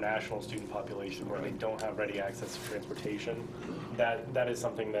our international student population where they don't have ready access to transportation. That is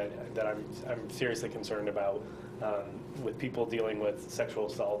something that I'm seriously concerned about with people dealing with sexual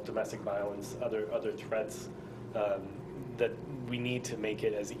assault, domestic violence, other threats, that we need to make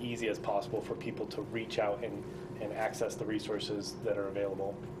it as easy as possible for people to reach out and access the resources that are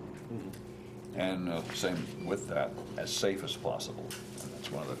available. And same with that, as safe as possible. And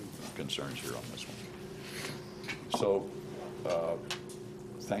that's one of the concerns here on this one. So,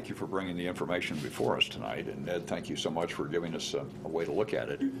 thank you for bringing the information before us tonight. And Ned, thank you so much for giving us a way to look at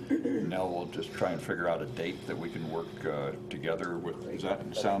it. Now we'll just try and figure out a date that we can work together with. Does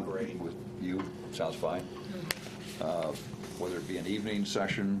that sound great with you? Sounds fine. Whether it be an evening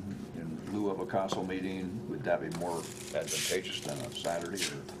session in lieu of a council meeting, would that be more advantageous than a Saturday,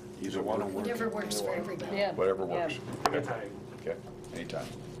 or either one? Whatever works for everybody. Yeah. Whatever works. Okay. Anytime. Okay, anytime.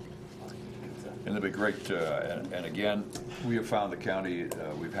 And it'd be great, and again, we have found the county,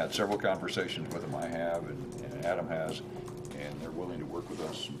 we've had several conversations with them, I have, and Adam has, and they're willing to work with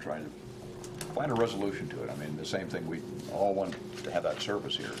us and try to find a resolution to it. I mean, the same thing, we all want to have that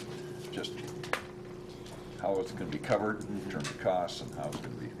service here, just how it's going to be covered in terms of costs and how it's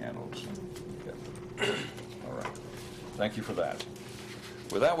going to be handled. So, okay. All right. Thank you for that.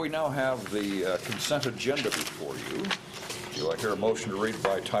 With that, we now have the consent agenda before you. Do I hear a motion to read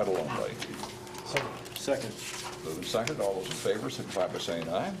by title only? Second. Moving second, all those in favor signify by saying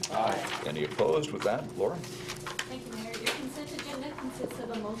aye. Aye. Any opposed with that? Laura? Thank you, Mayor. Your consent agenda consists of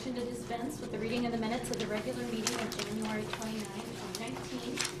a motion to dispense with the reading of the minutes of the regular meeting of January 29,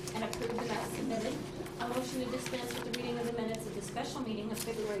 2019, and approve them as submitted. A motion to dispense with the reading of the minutes of the special meeting of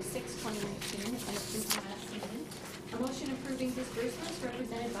February 6, 2019, and approve them as submitted. A motion approving disbursements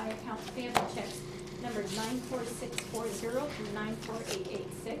represented by accounts payable checks numbers 94640 through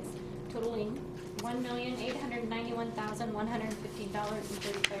 94886, totaling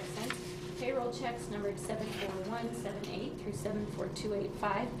 $1,891,115.35. Payroll checks numbered 74178 through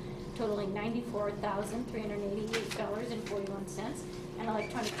 74285, totaling $94,388.41, and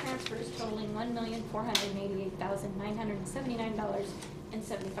electronic transfers totaling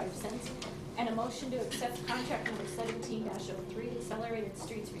 $1,488,979.75. And a motion to accept contract number 17-03, Accelerated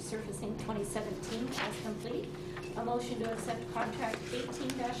Streets Resurfacing 2017 as complete. A motion to accept contract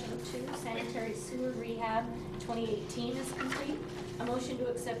 18-02, Sanitary Sewer Rehab 2018 is complete. A motion to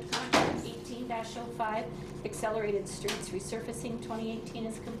accept contract 18-05, Accelerated Streets Resurfacing 2018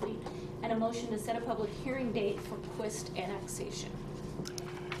 is complete. And a motion to set a public hearing date for Quist annexation. Is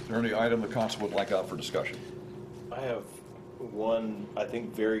there any item the council would like out for discussion? I have one, I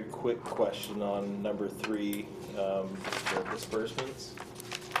think, very quick question on number 3, the disbursements.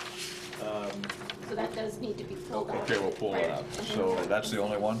 So that does need to be pulled out. Okay, we'll pull it out. So that's the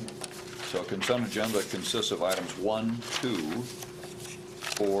only one? So consent agenda consists of items 1, 2,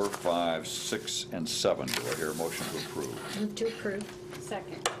 4, 5, 6, and 7. Do I hear a motion to approve? Move to approve.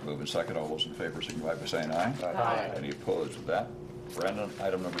 Second. Moving second, all those in favor signify by saying aye. Aye. Any opposed with that? Brandon,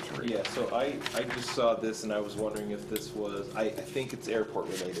 item number 3. Yeah, so I just saw this and I was wondering if this was, I think it's airport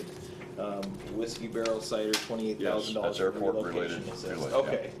related. Whiskey Barrel Cider, $28,000. Yes, that's airport relocation, related. it says. Related,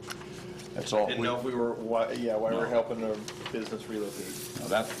 Okay. That's all. Didn't know if we were, why we're helping a business relocate. Now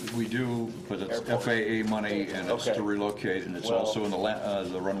that we do, but it's Airport. FAA money and it's Okay. to relocate, and it's Well, also in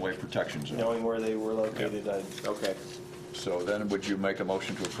the runway protection zone. Knowing where they were located, okay. So then would you make a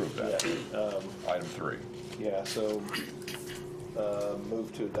motion to approve that? Yeah, Item 3. yeah, so,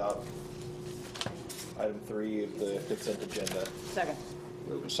 move to adopt item 3 of the consent agenda. Second.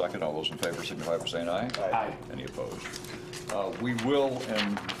 Moving second, all those in favor signify by saying aye. Aye. Any opposed? We will,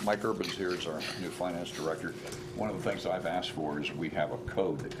 and Mike Urban's here as our new finance director. One of the things I've asked for is we have a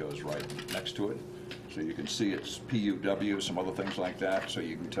code that goes right next to it. So you can see it's PUW, some other things like that, so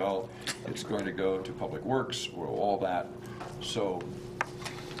you can tell it's going to go to Public Works or all that. So,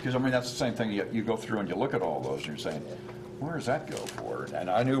 because I mean, that's the same thing, you go through and you look at all those and you're saying, where does that go for? And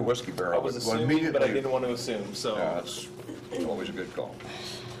I knew Whiskey I Barrel was would assuming, immediately. but I didn't want to assume, so. Yeah, that's always a good call.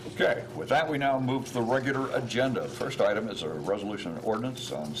 Okay, with that, we now move to the regular agenda. The first item is a resolution and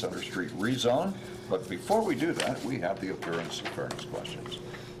ordinance on Center Street rezone. But before we do that, we have the appearance of fairness questions.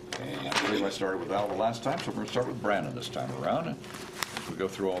 And I believe I started with Al the last time, so we're going to start with Brandon this time around. And we go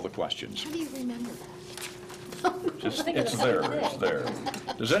through all the questions. How do you remember that? It's there, it's there.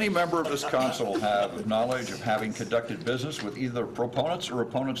 Does any member of this council have knowledge of having conducted business with either proponents or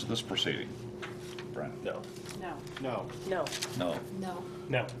opponents of this proceeding? Brandon? No. No. No. No. No. No.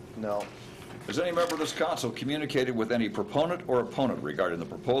 No. No. Has any member of this council communicated with any proponent or opponent regarding the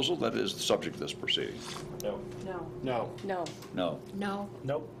proposal that is the subject of this proceeding? No. No. No. No. No. No.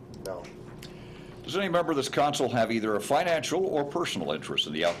 Nope. No. Does any member of this council have either a financial or personal interest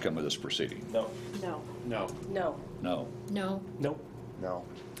in the outcome of this proceeding? No. No. No. No. No. No. Nope. No.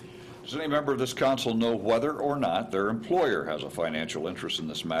 Does any member of this council know whether or not their employer has a financial interest in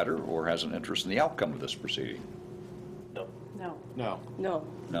this matter or has an interest in the outcome of this proceeding? No. No. No. No.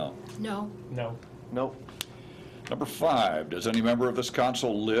 No. No. No. Nope. Number 5, does any member of this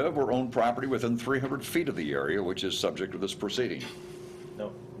council live or own property within 300 feet of the area which is subject to this proceeding?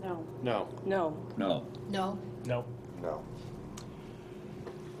 No. No. No. No. No. No. Nope. No.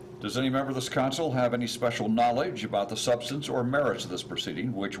 Does any member of this council have any special knowledge about the substance or merits of this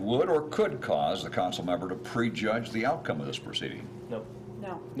proceeding which would or could cause the council member to prejudge the outcome of this proceeding? No.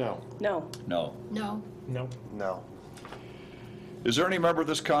 No. No. No. No. No. Nope. No. Is there any member of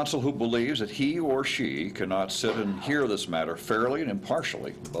this council who believes that he or she cannot sit and hear this matter fairly and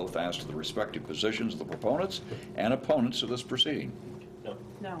impartially, both as to the respective positions of the proponents and opponents of this proceeding? No.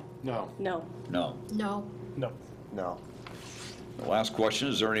 No. No. No. No. No. No. No. The last question,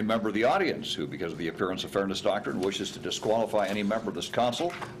 is there any member of the audience who, because of the appearance of fairness doctrine, wishes to disqualify any member of this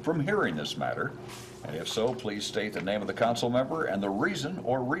council from hearing this matter? And if so, please state the name of the council member and the reason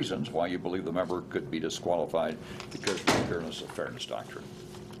or reasons why you believe the member could be disqualified because of the appearance of fairness doctrine.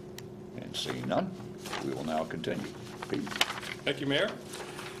 And seeing none, we will now continue. Pete. Thank you, Mayor.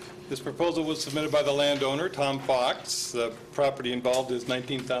 This proposal was submitted by the landowner, Tom Fox. The property involved is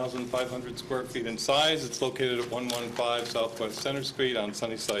 19,500 square feet in size. It's located at 115 Southwest Center Street on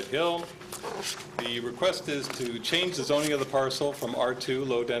Sunnyside Hill. The request is to change the zoning of the parcel from R2,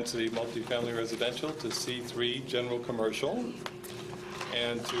 low-density multifamily residential, to C3, general commercial,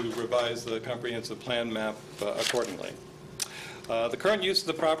 and to revise the comprehensive plan map accordingly. The current use of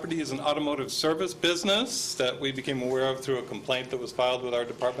the property is an automotive service business that we became aware of through a complaint that was filed with our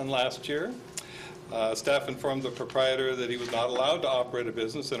department last year. Staff informed the proprietor that he was not allowed to operate a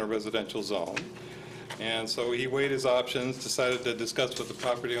business in a residential zone. And so he weighed his options, decided to discuss with the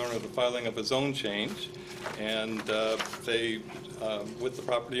property owner the filing of a zone change. And with the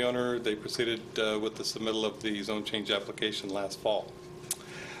property owner, they proceeded with the submittal of the zone change application last fall.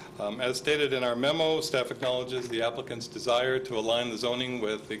 As stated in our memo, staff acknowledges the applicant's desire to align the zoning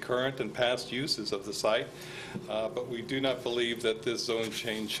with the current and past uses of the site, but we do not believe that this zone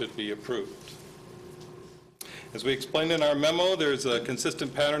change should be approved. As we explained in our memo, there's a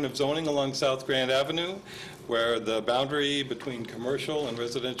consistent pattern of zoning along South Grand Avenue, where the boundary between commercial and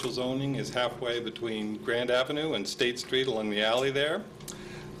residential zoning is halfway between Grand Avenue and State Street along the alley there.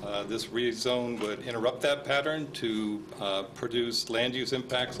 This rezone would interrupt that pattern to produce land use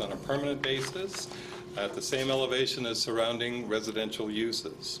impacts on a permanent basis at the same elevation as surrounding residential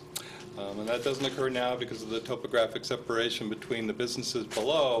uses. And that doesn't occur now because of the topographic separation between the businesses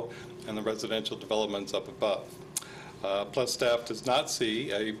below and the residential developments up above. Plus, staff does not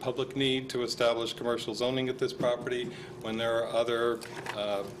see a public need to establish commercial zoning at this property when there are other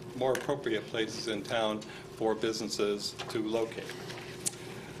more appropriate places in town for businesses to locate.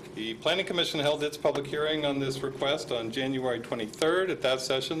 The Planning Commission held its public hearing on this request on January 23rd. At that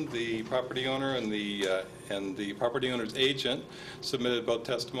session, the property owner and the property owner's agent submitted both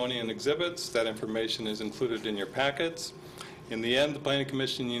testimony and exhibits. That information is included in your packets. In the end, the Planning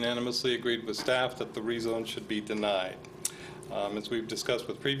Commission unanimously agreed with staff that the rezone should be denied. As we've discussed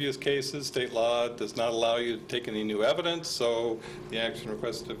with previous cases, state law does not allow you to take any new evidence, so the action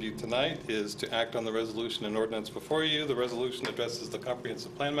requested of you tonight is to act on the resolution and ordinance before you. The resolution addresses the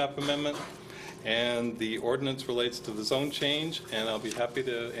comprehensive plan map amendment, and the ordinance relates to the zone change, and I'll be happy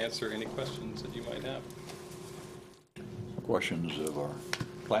to answer any questions that you might have. Questions of our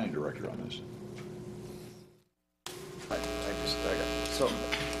planning director on this? So,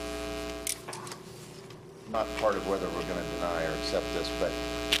 not part of whether we're going to deny or accept this, but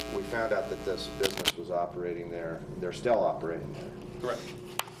we found out that this business was operating there. They're still operating there. Correct.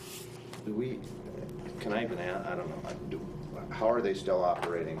 Do we, can I even, I don't know, how are they still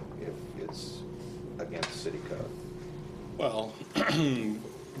operating if it's against city code? Well,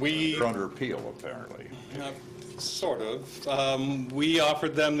 They're under appeal, apparently. Sort of. We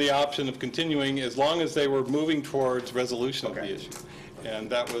offered them the option of continuing as long as they were moving towards resolution of the issue. And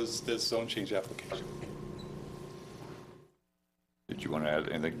that was this zone change application. Did you want to add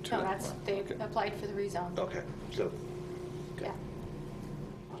anything to No, that? they applied for the rezone. Okay, so, Yeah.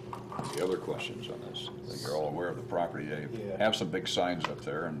 The other questions on this? I think you're all aware of the property. They have some big signs up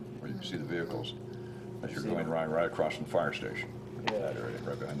there, and where you can see the vehicles as you're going right across from the fire station. Yeah. That area,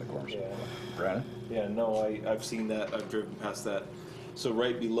 right behind the corner. Yeah. Brandon? Yeah, no, I've seen that. I've driven past that So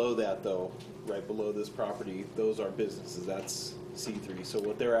right below that, though, right below this property, those are businesses. That's C3. So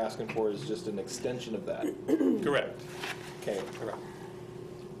what they're asking for is just an extension of that. Correct. Okay. Correct.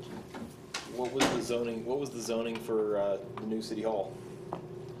 What was the zoning? What was the zoning for the new city hall?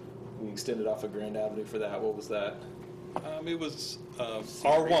 We extended off of Grand Avenue for that. What was that? It was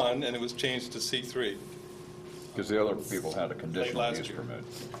R1, and it was changed to C3. Because the other people had a conditional last use year. permit.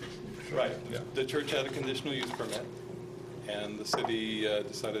 Right. Yeah. The church had a conditional use permit, and the city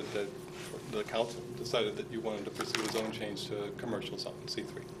decided that, the council decided that you wanted to pursue a zone change to a commercial zone,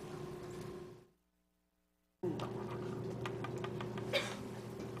 C3.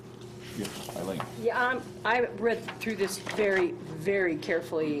 Yes, Eileen. Yeah, I read through this very, very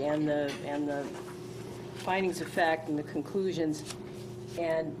carefully, and the findings of fact and the conclusions,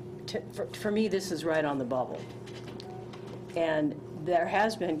 and for me, this is right on the bubble. And there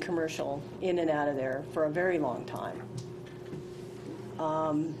has been commercial in and out of there for a very long time.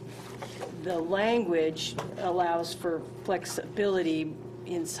 The language allows for flexibility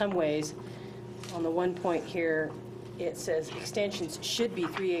in some ways. On the one point here, it says extensions should be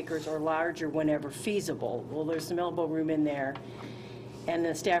 3 acres or larger whenever feasible. Well, there's some elbow room in there. And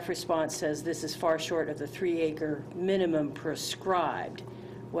the staff response says this is far short of the 3-acre minimum prescribed.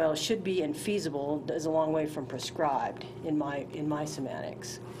 Well, should be and feasible is a long way from prescribed in my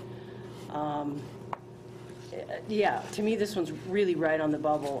semantics. Yeah, to me, this one's really right on the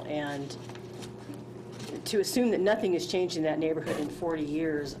bubble, and to assume that nothing has changed in that neighborhood in 40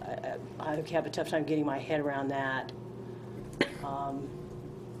 years, I have a tough time getting my head around that.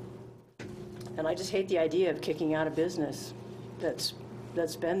 And I just hate the idea of kicking out a business that's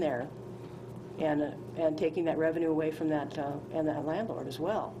been there, and taking that revenue away from that and that landlord as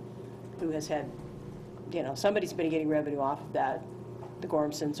well, who has had, somebody's been getting revenue off of that, the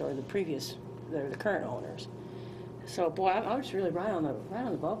Gormsons or the current owners. So, boy, I was really right on the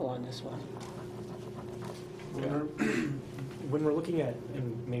bubble on this one. When we're looking at,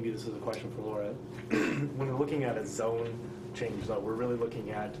 and maybe this is a question for Laura, when we're looking at a zone change, though, we're really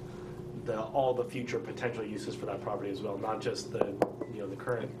looking at all the future potential uses for that property as well, not just the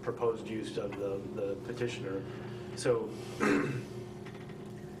current proposed use of the petitioner. So,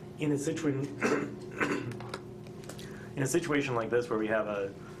 in a situation like this where we have a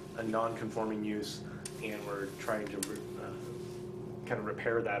non-conforming use and we're trying to kind of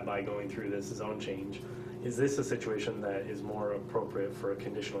repair that by going through this zone change, is this a situation that is more appropriate for a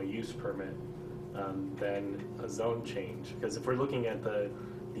conditional use permit than a zone change? Because if we're looking at the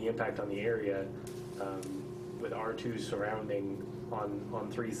impact on the area, with R2 surrounding on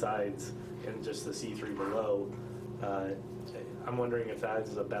 3 sides and just the C3 below, I'm wondering if that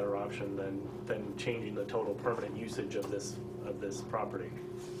is a better option than changing the total permanent usage of this property.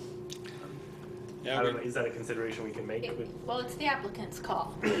 Yeah, I don't know, is that a consideration we can make? Well, it's the applicant's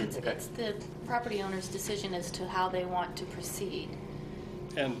call. It's the property owner's decision as to how they want to proceed.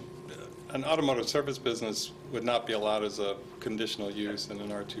 And an automotive service business would not be allowed as a conditional use in an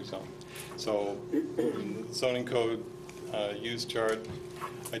R2 zone. So the zoning code use chart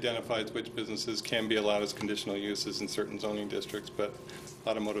identifies which businesses can be allowed as conditional uses in certain zoning districts, but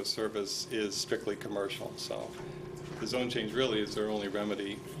automotive service is strictly commercial. So the zone change really is their only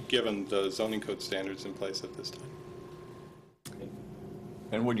remedy, given the zoning code standards in place at this time.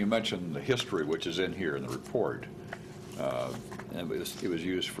 And when you mention the history, which is in here in the report, and it was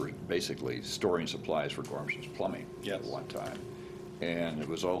used for basically storing supplies for Gormson's Plumbing at one time. And it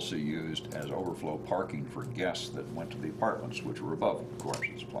was also used as overflow parking for guests that went to the apartments, which were above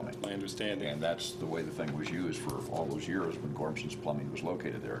Gormson's Plumbing. My understanding. And that's the way the thing was used for all those years when Gormson's Plumbing was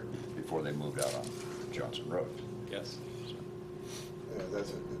located there before they moved out on Johnson Road. Yes. Yeah,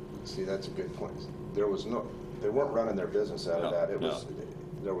 that's a good point. They weren't running their business out of that. It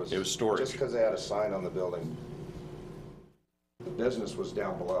was storage. Just because they had a sign on the building, the business was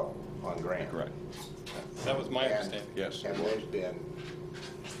down below on Grant. Correct. That was my understanding. Yes. And they've been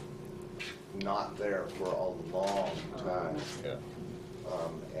not there for a long time. Yeah.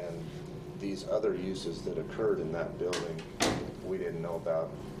 And these other uses that occurred in that building we didn't know about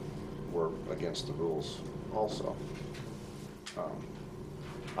were against the rules also.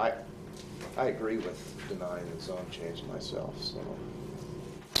 I agree with denying the zone change myself, so.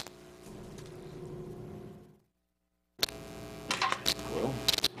 Well,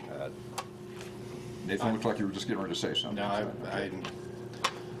 Nathan, looked like you were just getting ready to say something. No,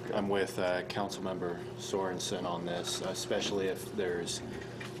 I'm with Councilmember Sorensen on this, especially if there's,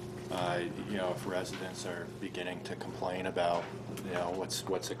 if residents are beginning to complain about,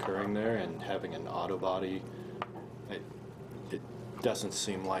 what's occurring there, and having an auto body, it doesn't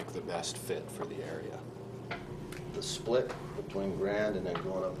seem like the best fit for the area. The split between Grand and then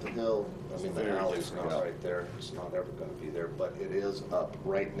going up the hill, I mean, the Very alley's not different. right there. It's not ever gonna be there, but it is up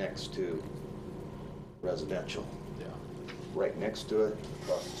right next to residential. Yeah. Right next to it,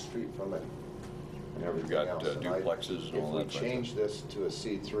 across the street from it, and everything got, else. And duplexes and all that If type we of change this to a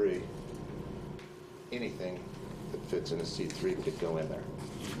C3, anything that fits in a C3 could go in there.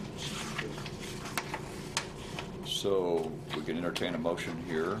 So we can entertain a motion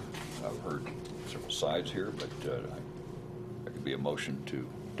here. I've heard several sides here, but there could be a motion to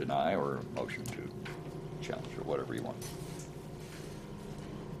deny or a motion to challenge or whatever you want.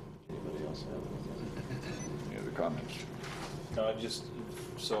 Anybody else have anything? Any other comments? No, I would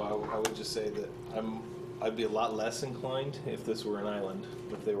just say that I'd be a lot less inclined if this were an island,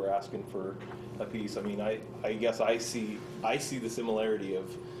 if they were asking for a piece. I mean, I guess I see the similarity of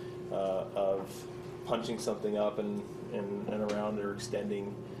punching something up and around or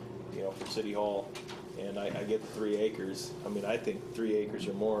extending, for City Hall. And I get the 3 acres. I mean, I think 3 acres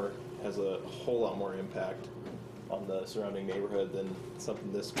or more has a whole lot more impact on the surrounding neighborhood than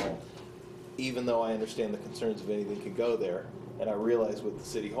something this small. Even though I understand the concerns of anything could go there, and I realize with the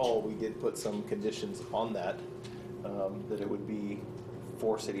City Hall, we did put some conditions on that, that it would be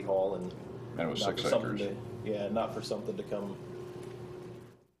for City Hall and it was not 6 for something acres. not for something to come,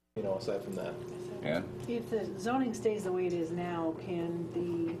 aside from that. Yeah? If the zoning stays the way it is now, can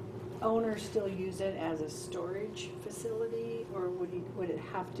the owner still use it as a storage facility, or would it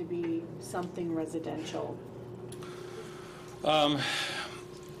have to be something residential?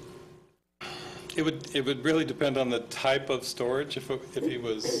 It would really depend on the type of storage. If he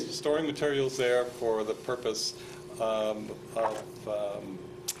was storing materials there for the purpose of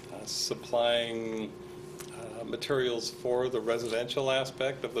supplying materials for the residential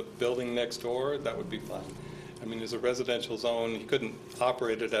aspect of the building next door, that would be fine. I mean, as a residential zone, he couldn't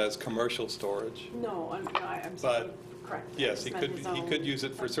operate it as commercial storage. No, I'm saying, But, correct. yes, he could use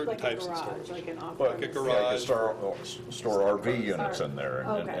it for certain types of storage. Like a garage, Like a garage. Store RV units in there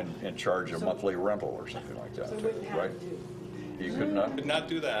Okay. and charge a monthly rental or something like that. So we wouldn't have Right? to, You could not? Could not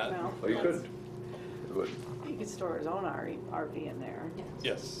do that. no. Oh, you could? You would. He could store his own RV in there.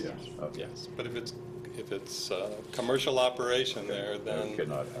 Yes, Yes. Okay. yes. But if it's a commercial operation there, then, Could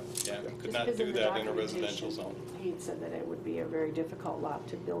not have. yeah, Okay. could Just not because do in the that in a residential documentation, zone. He'd said that it would be a very difficult lot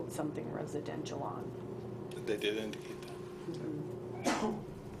to build something residential on. They did indicate that.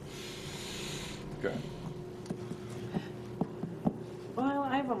 Okay. Well,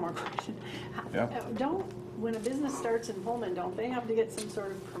 I have one more question. Yeah. When a business starts in Pullman, don't they have to get some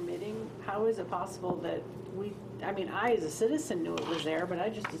sort of permitting? How is it possible that I as a citizen knew it was there, but I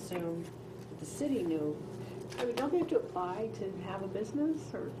just assumed the city knew. I mean, don't they have to apply to have a business,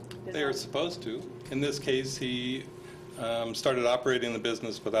 or? They are supposed to. In this case, he started operating the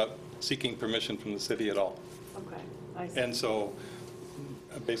business without seeking permission from the city at all. Okay, I see. And so,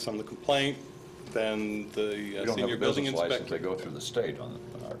 based on the complaint, then the You don't have senior a building business license, inspector. they go through the state on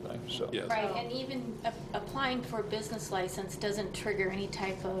our thing, so. Yes. Right, and even applying for a business license doesn't trigger any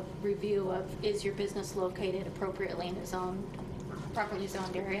type of review of, is your business located appropriately in a properly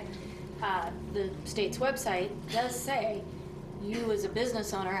zoned area? The state's website does say you as a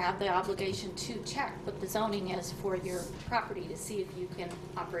business owner have the obligation to check what the zoning is for your property to see if you can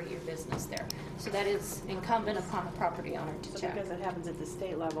operate your business there. So that is incumbent upon the property owner to So check. because it happens at the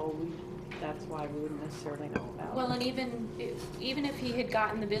state level, that's why we wouldn't necessarily know about it. Well, and even if he had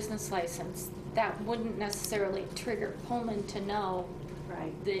gotten the business license, that wouldn't necessarily trigger Pullman to know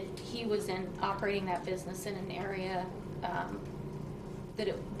Right. that he was operating that business in an area that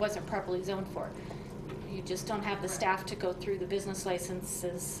it wasn't properly zoned for. You just don't have the staff to go through the business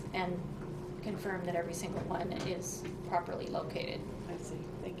licenses and confirm that every single one is properly located. I see,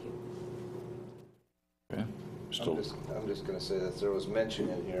 thank you. Okay. Still, I'm just gonna say that there was mention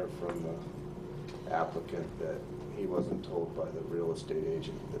in here from the applicant that he wasn't told by the real estate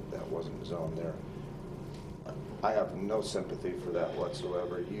agent that that wasn't zoned there. I have no sympathy for that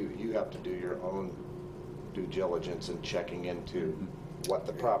whatsoever. You have to do your own due diligence in checking into what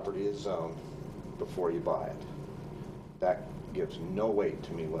the property is zoned before you buy it. That gives no weight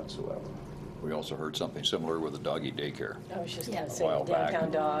to me whatsoever. we also heard something similar with the doggy daycare I was just a going to say, while back.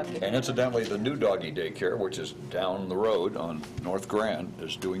 downtown dog. And incidentally, the new doggy daycare, which is down the road on North Grand,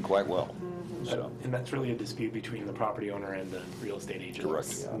 is doing quite well. So, And that's really a dispute between the property owner and the real estate agent.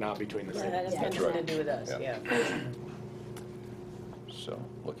 Correct. Not between the Yeah, city. that has That's nothing right. to do with us, Yeah. yeah. so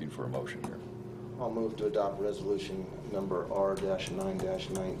looking for a motion here. I'll move to adopt resolution number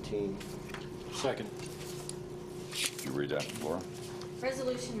R-9-19. Second. Could you read that, Laura?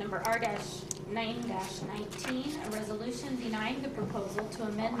 Resolution number R-9-19, a resolution denying the proposal to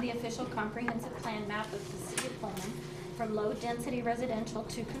amend the official comprehensive plan map of the city of Pullman from low-density residential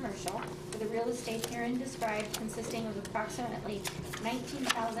to commercial for the real estate herein described consisting of approximately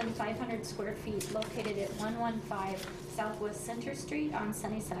 19,500 square feet located at 115 Southwest Center Street on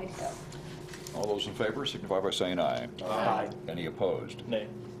Sunnyside Hill. All those in favor signify by saying aye. Aye. Any opposed? Nay.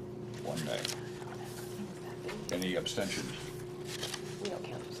 One nay. Any abstentions? We don't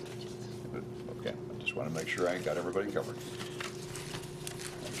count abstentions. Okay, I just want to make sure I got everybody covered.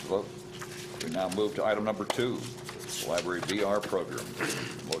 Thanks, vote. We now move to item number 2, the Library VR program.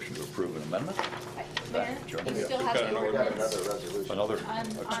 Motion to approve an amendment. Mayor, Jeremy, you still yeah. have the We got ordinance another resolution. Another, on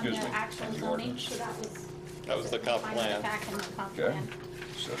excuse the me. actual on the zoning, ordinance. so That was the comp final plan. back in the comp Okay, plan.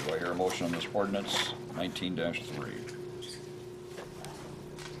 so do I hear a motion on this ordinance 19-3?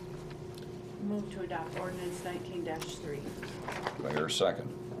 Move to adopt ordinance 19-3. Do I hear a second?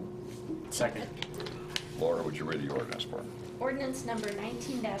 Second. Laura, would you read the ordinance for me? Ordinance number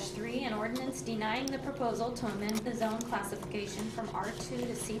 19-3, an ordinance denying the proposal to amend the zone classification from R2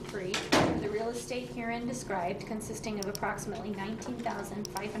 to C3 for the real estate herein described consisting of approximately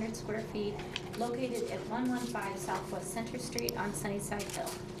 19,500 square feet located at 115 Southwest Center Street on Sunnyside Hill.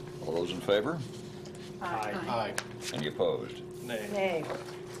 All those in favor? Aye. Aye. Any opposed? Nay. Nay.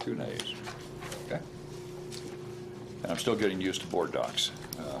 2 nays. Okay. And I'm still getting used to board docs,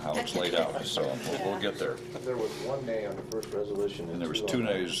 how it's laid out, so we'll get there. There was 1 nay on the first resolution. And there was 2 on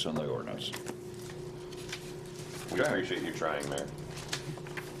that. nays on the ordinance. We appreciate you trying, Mayor.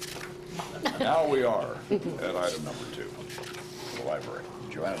 Now we are at item number 2, the library.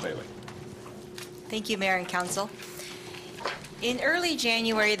 Joanna Bailey. Thank you, Mayor and Council. In early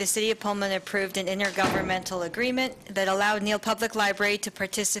January, the City of Pullman approved an intergovernmental agreement that allowed Neal Public Library to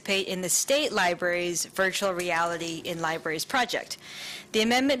participate in the State Library's Virtual Reality in Libraries project. The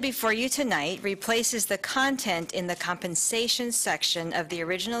amendment before you tonight replaces the content in the compensation section of the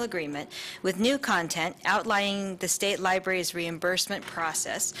original agreement with new content outlining the State Library's reimbursement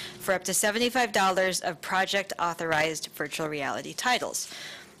process for up to $75 of project-authorized virtual reality titles.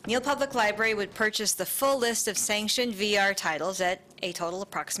 Neal Public Library would purchase the full list of sanctioned VR titles at a total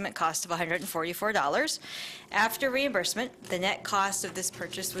approximate cost of $144. After reimbursement, the net cost of this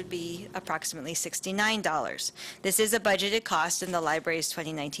purchase would be approximately $69. This is a budgeted cost in the library's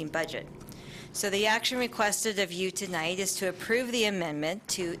 2019 budget. So the action requested of you tonight is to approve the amendment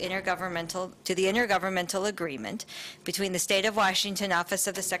to the intergovernmental agreement between the State of Washington Office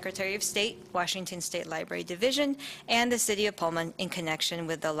of the Secretary of State, Washington State Library Division, and the City of Pullman in connection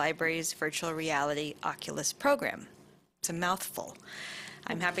with the library's virtual reality Oculus program. It's a mouthful.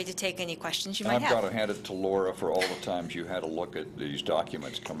 I'm happy to take any questions you might I've have. got to hand it to Laura for all the times you had to look at these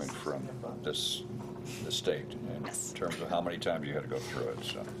documents coming from the state in terms of how many times you had to go through it.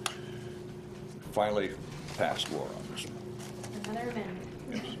 So finally passed Laura on this one. Another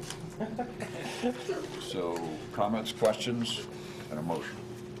amendment. Yes. So comments, questions, and a motion.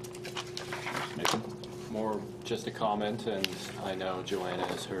 Nathan? More just a comment, and I know Joanna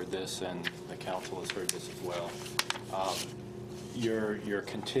has heard this and the council has heard this as well. Your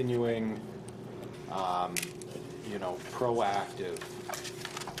continuing, proactive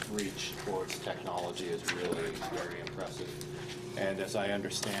reach towards technology is really very impressive. And as I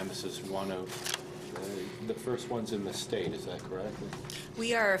understand, this is one of the first ones in the state, is that correct?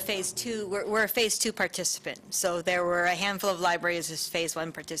 We are a phase 2, we're a phase 2 participant. So there were a handful of libraries as phase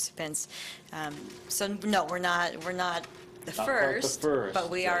 1 participants. So no, we're not the first, but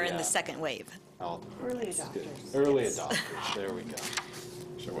we are in the second wave. Early adopters. Early adopters, there we go.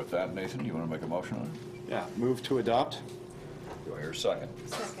 So with that, Nathan, you want to make a motion on it? Yeah, move to adopt. Do I hear a second?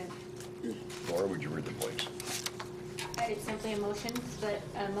 Second. Laura, would you read them, please? It's simply a motion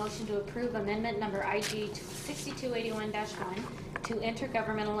to approve amendment number IG 6281-1 to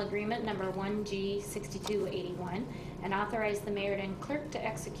intergovernmental agreement number 1G 6281 and authorize the mayor and clerk to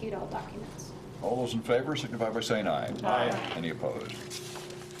execute all documents. All those in favor signify by saying aye. Aye. Any opposed?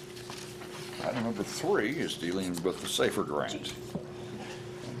 Item number 3 is dealing with the SAFER grant.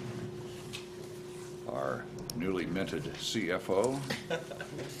 Our newly minted CFO,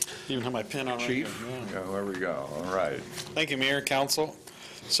 Even have my pen on right Chief. here, yeah. Yeah, there we go. All right. Thank you, Mayor, Council.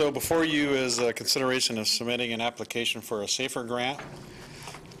 So before you is a consideration of submitting an application for a SAFER grant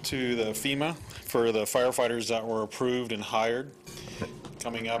to the FEMA for the firefighters that were approved and hired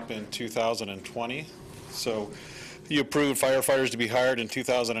coming up in 2020. So you approved firefighters to be hired in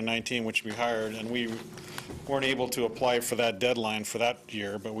 2019, which we hired, and we weren't able to apply for that deadline for that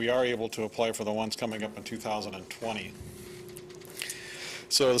year, but we are able to apply for the ones coming up in 2020.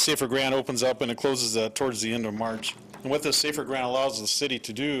 So the SAFER grant opens up and it closes towards the end of March. And what this SAFER grant allows the city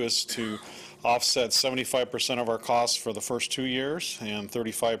to do is to offset 75% of our costs for the first 2 years and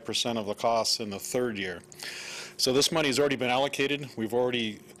 35% of the costs in the third year. So this money's already been allocated.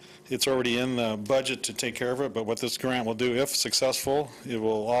 It's already in the budget to take care of it, but what this grant will do, if successful, it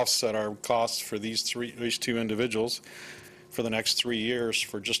will offset our costs for these two individuals for the next 3 years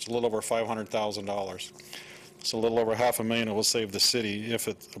for just a little over $500,000. So a little over $500,000 it will save the city if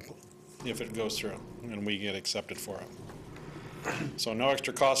it goes through and we get accepted for it. So no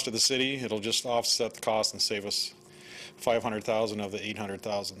extra cost to the city. It'll just offset the cost and save us $500,000 of the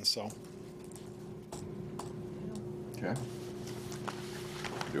 $800,000. So. Okay.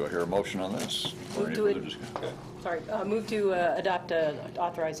 Do I hear a motion on this? Or any further discussion? Okay. Sorry, move to adopt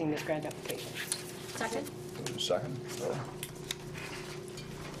authorizing this grant application. Second. Second.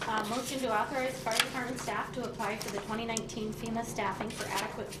 Motion to authorize fire department staff to apply for the 2019 FEMA Staffing for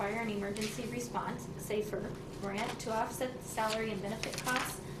Adequate Fire and Emergency Response, SAFER, grant to offset the salary and benefit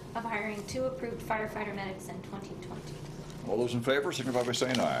costs of hiring 2 approved firefighter medics in 2020. All those in favor, signify by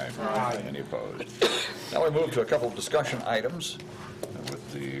saying aye. Aye. Any opposed? Now we move to a couple of discussion items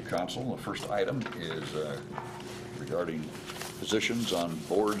with the council. The first item is regarding positions on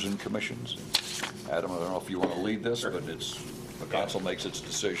boards and commissions. Adam, I don't know if you want to lead this, but it's the council makes its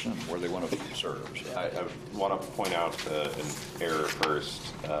decision where they want to serve. So. I want to point out an error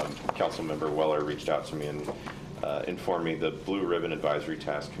first. Councilmember Weller reached out to me and informed me the Blue Ribbon Advisory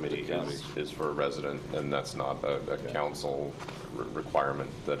Task Committee is for a resident, and that's not a council requirement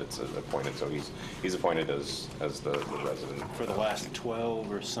that it's appointed. So he's appointed as the resident For the last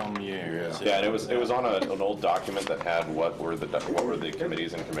 12 or some years. Yeah, and it was on an old document that had what were the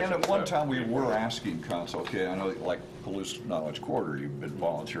committees and commissions. And at one time we were asking council, okay, I know like Police Knowledge Quarter, you've been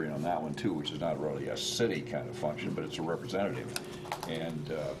volunteering on that one too, which is not really a city kind of function, but it's a representative.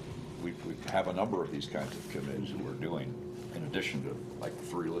 And we have a number of these kinds of committees that we're doing, in addition to like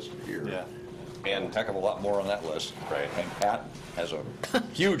 3 listed here. Yeah. And a heck of a lot more on that list. Right. And Pat has a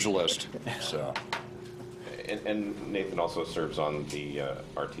huge list. So. And Nathan also serves on the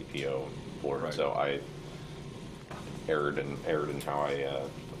RTPO board, Right. so I erred in how I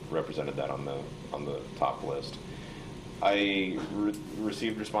represented that on the top list. I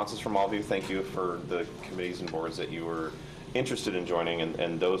received responses from all of you. Thank you for the committees and boards that you were interested in joining,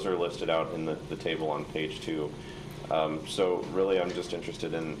 and those are listed out in the table on page 2. So really, I'm just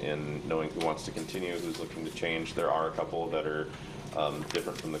interested in knowing who wants to continue, who's looking to change. There are a couple that are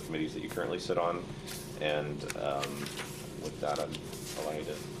different from the committees that you currently sit on, and with that, I'm allowing you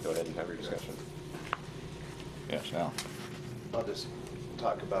to go ahead and have your discussion. Yes, Al. I'll just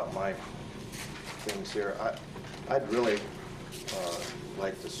talk about my things here. I'd really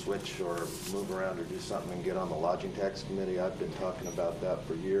like to switch or move around or do something and get on the lodging tax committee. I've been talking about that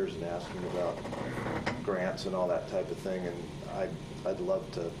for years and asking about grants and all that type of thing, and I'd love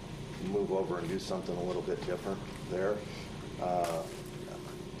to move over and do something a little bit different there.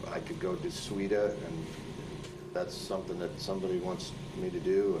 I could go to SWEDA, and that's something that somebody wants me to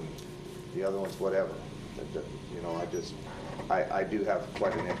do, and the other one's whatever. You know, I do have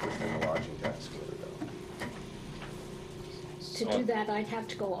quite an interest in the lodging tax committee, though. To do that, I'd have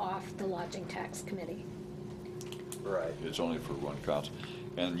to go off the lodging tax committee. Right. It's only for one council.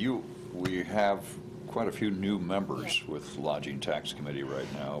 And we have quite a few new members with lodging tax committee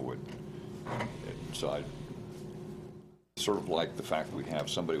right now. So I sort of like the fact that we have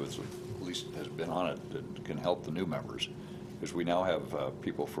somebody with at least has been on it that can help the new members. Because we now have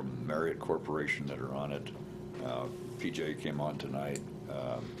people from Marriott Corporation that are on it. PJ came on tonight.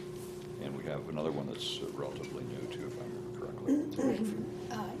 And we have another one that's relatively new too, if I remember correctly.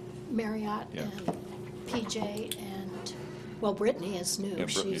 Marriott Yeah. and PJ and, well, Brittany is new. Yeah,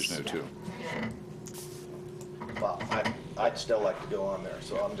 Brittany's new too. Well, I'd still like to go on there,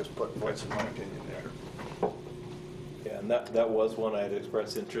 so I'm just putting voice in my opinion there. Yeah, and that was one I had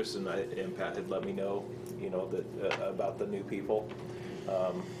expressed interest in, and Pat had let me know, that about the new people.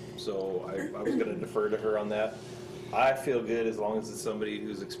 So I was going to defer to her on that. I feel good as long as it's somebody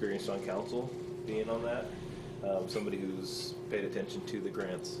who's experienced on council being on that, somebody who's paid attention to the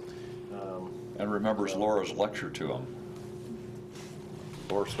grants. And remembers Laura's lecture to them.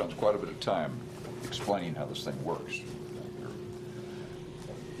 Laura spends quite a bit of time explaining how this thing works.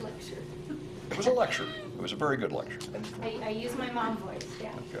 Lecture. It was a lecture. It was a very good lecture. I use my mom voice,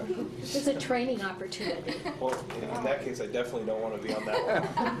 yeah. Okay. It's a training opportunity. Well, in that case, I definitely don't want to be on that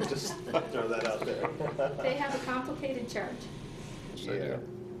one. Just throw that out there. They have a complicated charge. Yeah.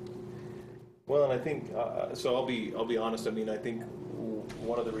 Well, and I think, so I'll be honest, I mean, I think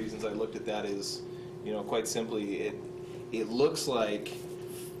one of the reasons I looked at that is, quite simply, it looks like,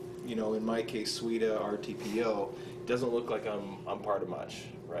 in my case, SWEDA, RTPO, doesn't look like I'm part of much,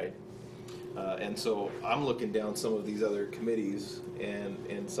 right? And so I'm looking down some of these other committees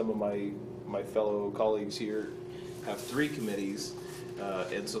and some of my fellow colleagues here, have 3 committees,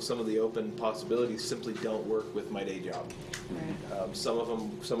 and so some of the open possibilities simply don't work with my day job. Some of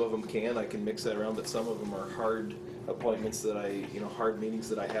them can. I can mix that around, but some of them are hard appointments that hard meetings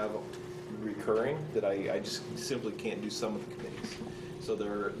that I have recurring that I just simply can't do some of the committees. So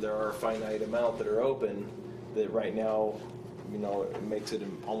there are a finite amount that are open that right now, it makes it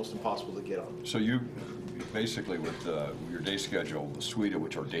almost impossible to get on. So you, basically with your day schedule, the suite of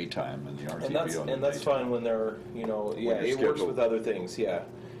which are daytime and the RTP and that's fine when they're, it works with other things, yeah.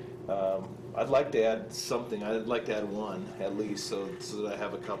 I'd like to add something. I'd like to add one at least so that I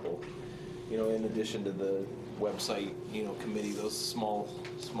have a couple, in addition to the website, committee, those small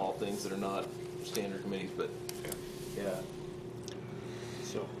things that are not standard committees, but yeah.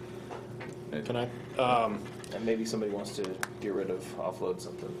 So, can I? And maybe somebody wants to get rid of, offload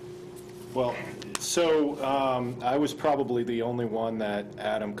something. Well, so I was probably the only one that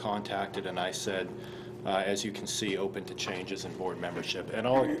Adam contacted, and I said, as you can see, open to changes in board membership. And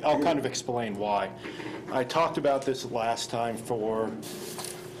I'll kind of explain why. I talked about this last time for,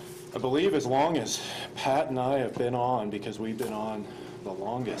 I believe, as long as Pat and I have been on, because we've been on the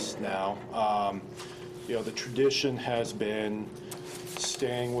longest now. The tradition has been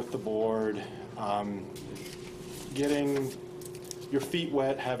staying with the board, getting your feet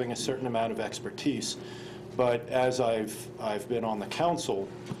wet, having a certain amount of expertise. But as I've been on the council,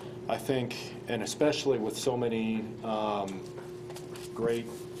 I think, and especially with so many great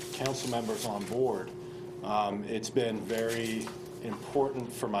council members on board, it's been very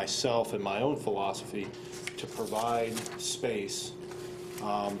important for myself and my own philosophy to provide space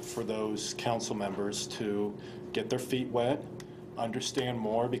for those council members to get their feet wet, understand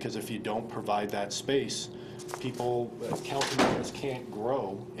more, because if you don't provide that space, council members can't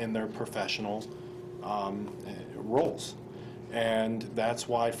grow in their professional roles. And that's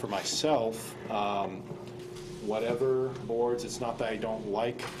why for myself, whatever boards, it's not that I don't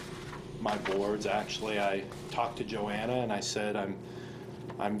like my boards. Actually, I talked to Joanna and I said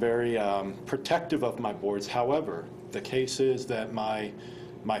I'm very protective of my boards. However, the case is that my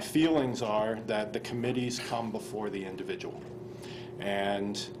feelings are that the committees come before the individual.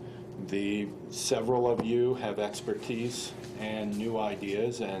 And several of you have expertise and new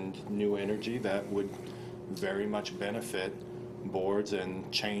ideas and new energy that would very much benefit boards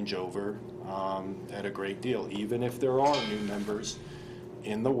and change over at a great deal, even if there are new members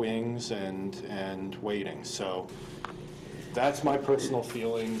in the wings and waiting. So that's my personal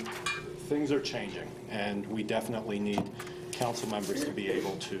feeling. Things are changing, and we definitely need council members to be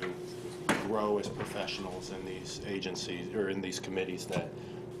able to grow as professionals in these agencies or in these committees that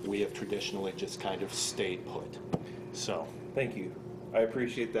we have traditionally just kind of stayed put. So thank you. I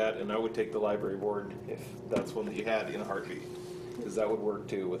appreciate that, and I would take the library board if that's one that you had in a heartbeat, because that would work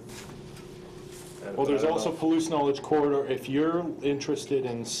too with. Well, there's also Palouse Knowledge Corridor. If you're interested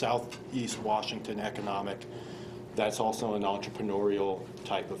in Southeast Washington economic, that's also an entrepreneurial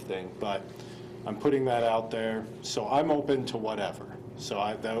type of thing. But I'm putting that out there, so I'm open to whatever. So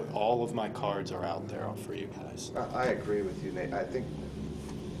all of my cards are out there for you guys. I agree with you, Nate. I think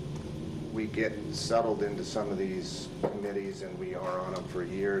we get settled into some of these committees and we are on them for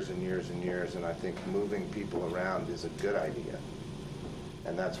years and years and years, and I think moving people around is a good idea.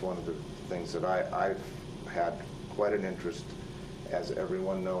 And that's one of the things that I've had quite an interest, as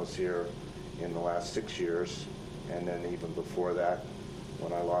everyone knows here, in the last 6 years, and then even before that,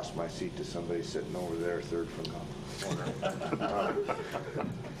 when I lost my seat to somebody sitting over there, third from the corner.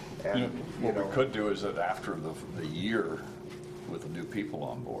 What we could do is that after the year, with the new people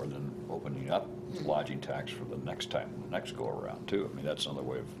on board, and opening up lodging tax for the next go around too. I mean, that's another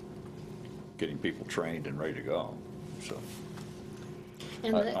way of getting people trained and ready to go. So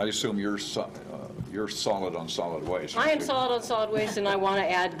I assume you're solid on solid waste. I am solid on solid waste, and I want to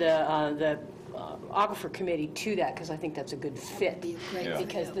add the Aquifer Committee to that, because I think that's a good fit. Yeah.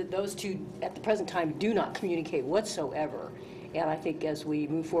 Because those two, at the present time, do not communicate whatsoever. And I think as we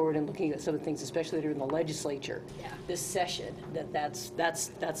move forward and looking at some of the things, especially during the legislature, this session, that's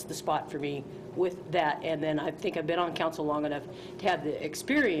the spot for me with that. And then I think I've been on council long enough to have the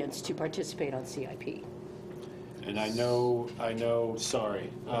experience to participate on CIP. And I know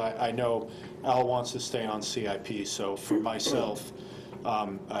Al wants to stay on CIP, so for myself,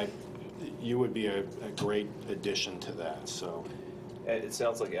 you would be a great addition to that, so. It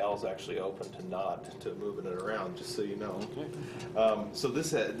sounds like Al's actually open to moving it around, just so you know. Okay. So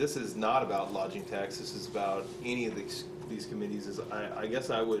this is not about lodging tax. This is about any of these committees. I guess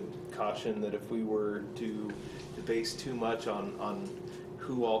I would caution that if we were to base too much on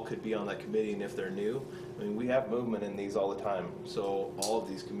who all could be on that committee and if they're new, I mean, we have movement in these all the time, so all of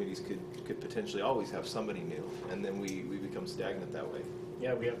these committees could potentially always have somebody new, and then we become stagnant that way.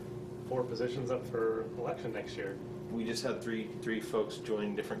 Yeah, we have 4 positions up for election next year. We just had three folks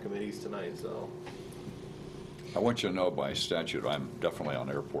join different committees tonight, so. I want you to know by statute, I'm definitely on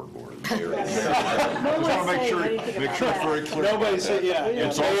airport board. No one's saying anything about that. very clear. Nobody said, yeah.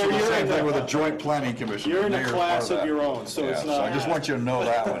 It's also the same thing with the joint planning commission. You're in a Mayor's part class of that. your own, so it's Yeah, not. I just want you to know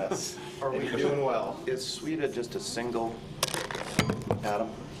that one. Are we doing well? Is Sweden just a single, Adam?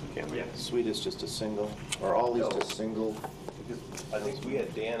 Yeah. Sweden is just a single, or all these just single? I think we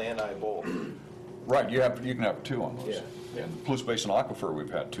had Dan and I both. Right, you can have 2 on those. Yeah. And Pollution Basin Aquifer, we've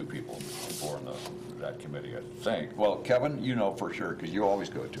had 2 people before in that committee, I think. Well, Kevin, you know for sure, because you always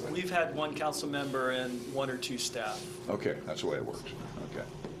go to it. We've had 1 council member and 1 or 2 staff. Okay, that's the way it works.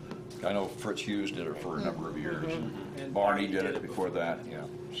 Okay. I know Fritz Hughes did it for a number of years. And Barney did it before that, yeah.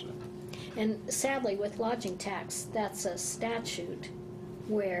 So. And sadly, with lodging tax, that's a statute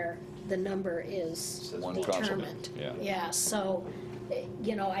where the number is One determined. councilman, yeah. Yeah, so,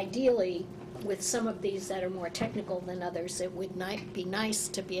 ideally, with some of these that are more technical than others, it would be nice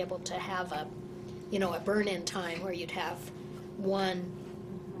to be able to have a burn-in time where you'd have one,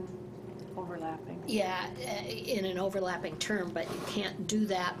 Overlapping. yeah, in an overlapping term, but you can't do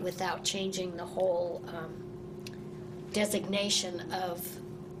that without changing the whole designation of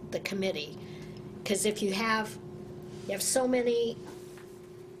the committee. Because if you have so many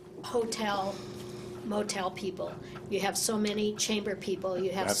hotel, motel people, you have so many chamber people,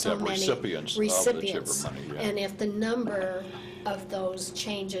 you have so many recipients of the recipients. chamber money, yeah. And if the number of those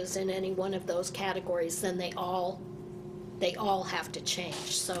changes in any one of those categories, then they all have to change.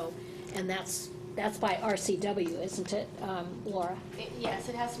 So, and that's by RCW, isn't it, Laura? Yes,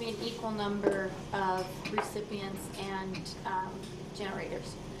 it has to be an equal number of recipients and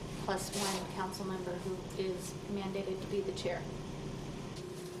generators, plus 1 council member who is mandated to be the chair.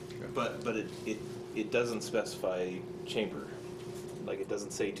 But it doesn't specify chamber, like it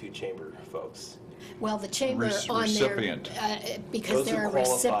doesn't say 2 chamber folks. Well, the chamber on there, Recipient. because Those who they're a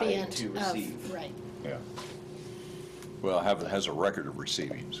qualify recipient to of, receive. right. Yeah. Well, has a record of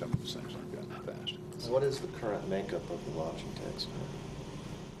receiving some of these things like that in the past. What is the current makeup of the lodging tax?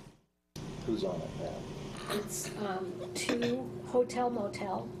 Who's on it now? It's 2 hotel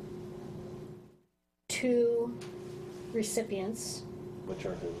motel, 2 recipients, Which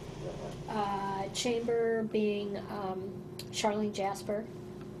are who? chamber being Charlene Jasper,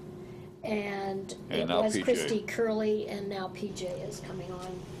 and it now was PJ. Christy Curley, and now PJ is coming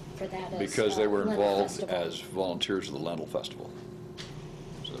on for that as Because they were Lentil involved Festival. as volunteers of the Lentil Festival.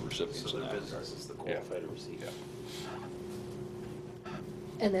 So the recipients So of their that. business is the qualified to receive.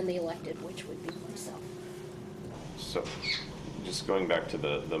 And then the elected, which would be myself. So, just going back to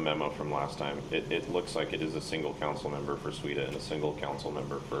the memo from last time, it looks like it is a single council member for SWEDA and a single council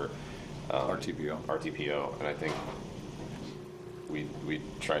member for RTPO, and I think we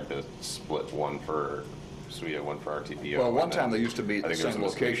tried to split 1 for SWEDA, 1 for RTPO. Well, one time they used to meet I at the think there was same a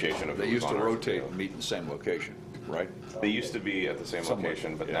location. miscommunication of They who was used to on rotate RTPO. and meet in the same location, right? They used to be at the same Somewhat,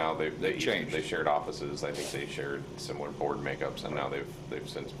 location, but yeah. now they changed. They shared offices. I think they shared similar board makeups, and now they've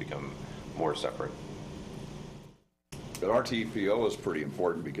since become more separate. But RTPO is pretty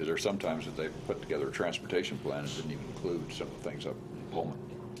important because there's sometimes that they put together a transportation plan that didn't even include some of the things up in Pullman,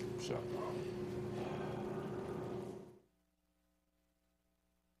 so.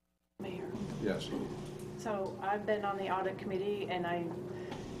 Mayor. Yes. So I've been on the audit committee, and I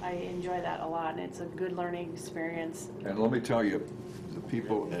enjoy that a lot, and it's a good learning experience. And let me tell you, the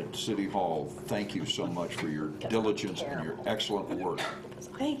people at City Hall, thank you so much for your diligence and your excellent work.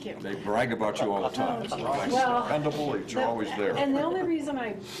 Thank you. They brag about you all the time. You're always dependable, you're always there. And the only reason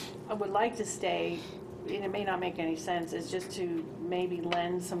I would like to stay, and it may not make any sense, is just to maybe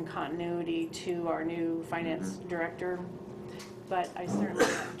lend some continuity to our new finance director. But I certainly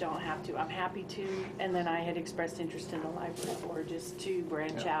don't have to. I'm happy to. And then I had expressed interest in the library board just to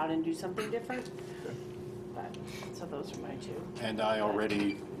branch out and do something different. But, so those are my 2. And I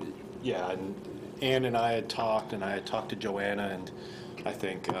already, and Ann and I had talked, and I had talked to Joanna, and I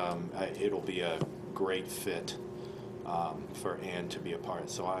think it'll be a great fit for Ann to be a part.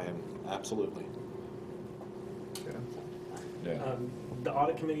 So I am absolutely. Yeah. The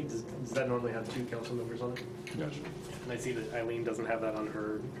audit committee, does that normally have 2 council members on it? Yes. And I see that Eileen doesn't have that on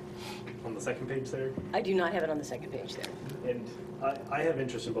the 2nd page there. I do not have it on the 2nd page there. And I have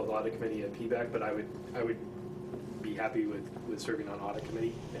interest in both audit committee and PBAC, but I would be happy with serving on audit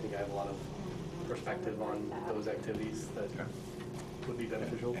committee. I think I have a lot of perspective on those activities that would be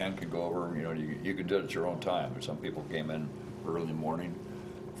beneficial. Ann can go over, you can do it at your own time. Some people came in early in the morning.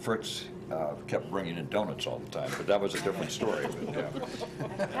 Fritz, kept bringing in donuts all the time, but that was a different story. But, yeah.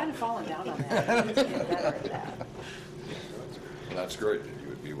 I've kind of fallen down on that. I need to get better at that. Well, that's great that you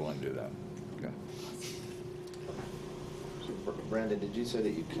would be willing to do that. Okay. So, Brandon, did you say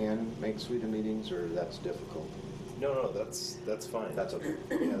that you can make SWITA meetings, or that's difficult? No, that's fine. That's okay.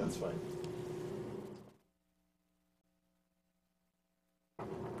 Yeah, that's fine.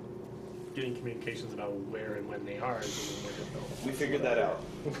 Getting communications about where and when they are is a little more difficult. We figured that out.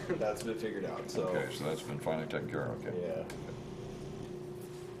 That's been figured out, so. Okay, so that's been finally taken care of, okay. Yeah.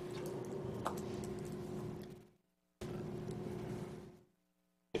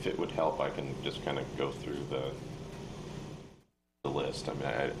 If it would help, I can just kind of go through the list. I mean,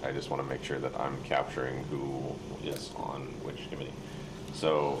 I just want to make sure that I'm capturing who is on which committee.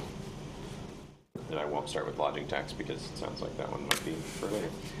 So, and I won't start with lodging tax because it sounds like that one might be for later.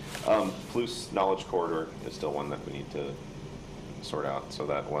 Plus, knowledge corridor is still one that we need to sort out. So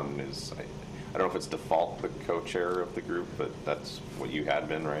that one is, I don't know if it's default the co-chair of the group, but that's what you had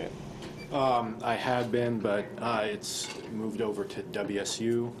been, right? I had been, but it's moved over to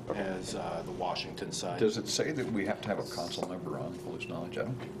WSU as the Washington side. Does it say that we have to have a council member on police knowledge?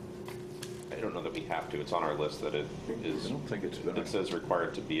 I don't know that we have to. It's on our list that it is. I don't think it's been. It says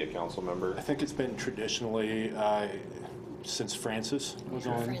required to be a council member. I think it's been traditionally since Francis was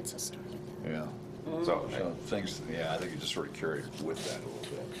on. Francis started. Yeah. So things, yeah, I think it just sort of carried with that a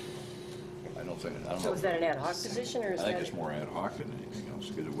little bit. I don't know. So is that an ad hoc position, or is I that? think it's more ad hoc than anything else,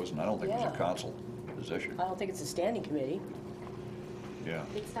 because it wasn't, I don't think it was a Yeah. council position. I don't think it's a standing committee. Yeah,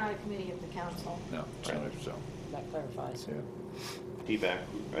 It's not a committee of the council. no, it's not, so, That clarifies. yeah. PVAC,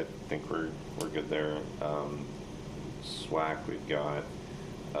 I think we're good there. SWAC, we've got.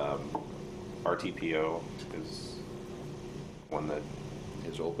 RTPO is one that.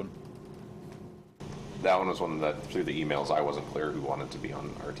 Is open? That one was one that, through the emails, I wasn't clear who wanted to be on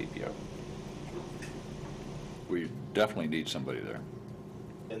RTPO. We definitely need somebody there.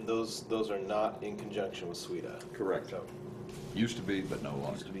 And those are not in conjunction with SWITA. Correct. So, Used to be, but no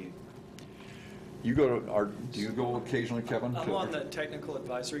longer. used to be. You go to, do you go occasionally, Kevin? I'm on the technical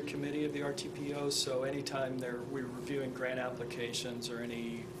advisory committee of the RTPO, so anytime we're reviewing grant applications or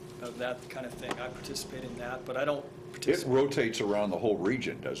any of that kind of thing, I participate in that, but I don't It participate. rotates around the whole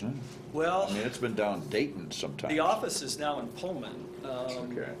region, doesn't it? Well, I mean, it's been down Dayton sometimes. the office is now in Pullman,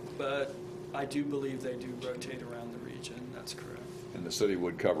 Okay. but I do believe they do rotate around the region, that's correct. And the city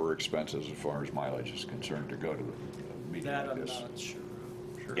would cover expenses as far as mileage is concerned to go to the meeting That like I'm this. not sure.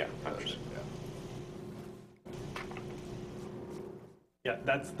 Sure. Yeah, 100%. Yeah,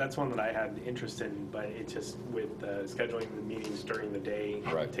 that's one that I had interest in, but it's just with scheduling the meetings during the day,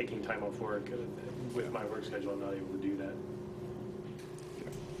 Right. taking time off work, with my work schedule, I'm not able to do that.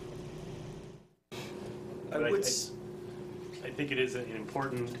 But I think it is an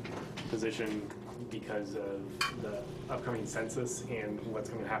important position because of the upcoming census and what's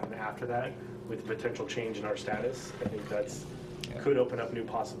going to happen after that with the potential change in our status. I think that's could open up new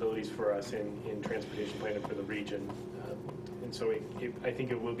possibilities for us in transportation planning for the region. And so I think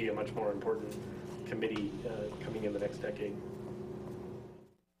it will be a much more important committee coming in the next decade.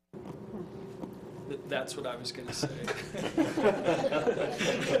 That's what I was going to say.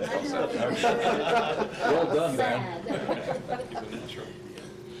 Well done, man.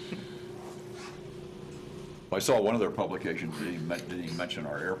 I saw one of their publications, didn't even mention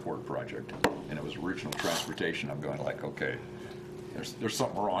our airport project, and it was regional transportation. I'm going like, okay, there's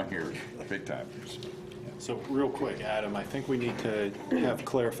something wrong here, big time. So real quick, Adam, I think we need to have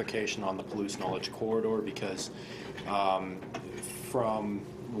clarification on the Palouse Knowledge Corridor because from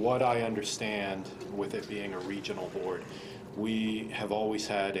what I understand with it being a regional board, we have always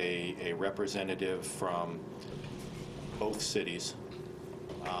had a representative from both cities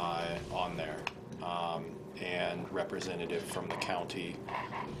on there, and representative from the county,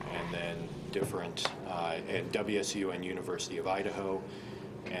 and then different at WSU and University of Idaho,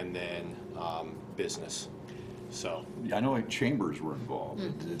 and then business. So. I know chambers were involved.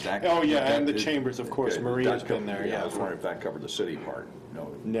 Did that- Oh, yeah, did and the that- chambers, of course. okay, Maria's that been there, yeah. I was wondering if that covered the city part.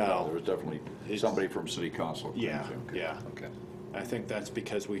 No. No. There was definitely somebody from city council. Yeah, Okay. yeah. Okay. I think that's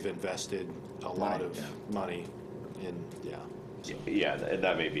because we've invested a lot Money, of yeah. money in, yeah. So. Yeah,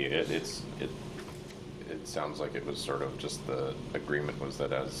 that may be it. It sounds like it was sort of just the agreement was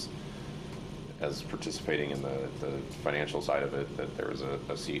that as participating in the financial side of it, that there was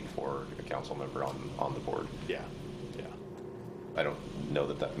a seat for a council member on the board. Yeah, yeah. I don't know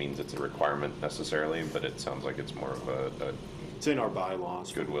that means it's a requirement necessarily, but it sounds like it's more of a It's in our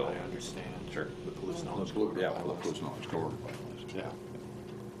bylaws, from goodwill. what I understand. Sure. The Palouse Knowledge Let's look, Corridor yeah, bylaws. Palouse Knowledge Corridor. Yeah.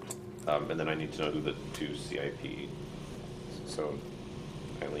 And then I need to know who the two CIP. So,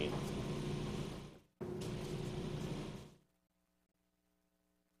 Eileen.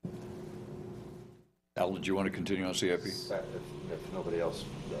 did you want to continue on CIP? If nobody else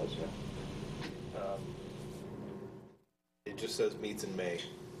does, yeah. It just says meets in May,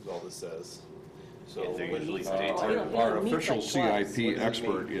 is all this says. So It usually Oh, states we don't- Our meet official like twice. CIP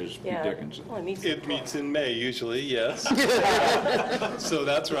expert is Pete Yeah. Dickinson. Well, it meets It like meets twice. in May usually, yes. So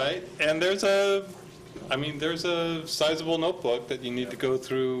that's right. And there's a sizable notebook that you need to go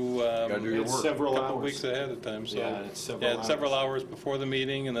through Gotta do your work. several couple weeks ahead of time. So Yeah, it's several yeah, it's several hours. hours before the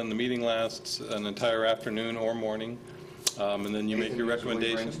meeting, and then the meeting lasts an entire afternoon or morning. And then you make your Nathan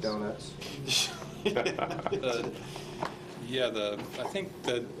usually recommendations. brings donuts. Yeah, I think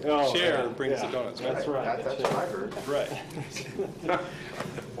the Oh, chair yeah, brings the yeah. donuts, right? That's right. That's what I heard. Right.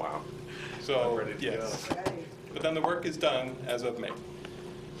 Wow. So, Ready to yes. But then the work is done as of May.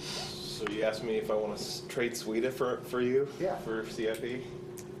 So you asked me if I want to trade Sweden for you? Yeah. For CIP?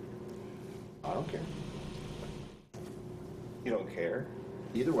 I don't care. You don't care?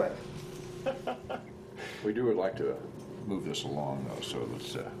 Either way. We would like to move this along, though, so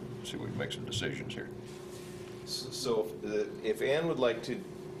let's see if we can make some decisions here. So if Ann would like to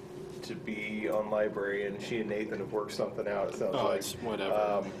be on library and she and Nathan have worked something out, it sounds Oh, like. it's whatever.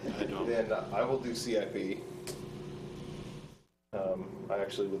 I don't. Then I will do CIP. I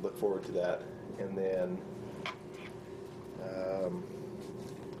actually would look forward to that. And then,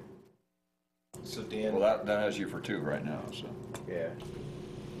 so Dan. Well, that has you for 2 right now, so. Yeah.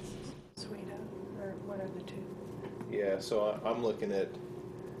 Sweden, or what are the two? Yeah, so I'm looking at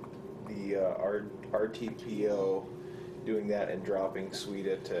the RTPO doing that and dropping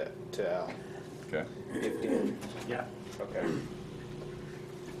Sweden to Al. Okay. If Dan. Yeah. Okay.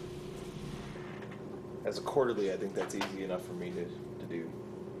 As a quarterly, I think that's easy enough for me to do.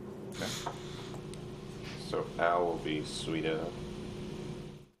 Okay. So Al will be Sweden.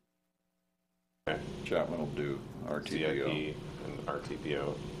 Okay. Chapman will do RTPO. CIP and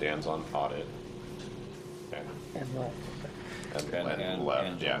RTPO. Dan's on audit. Okay. And what? And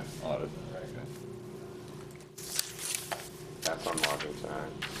left, yeah. Audit. That's on lodging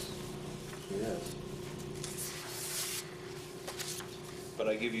tax. Yes. But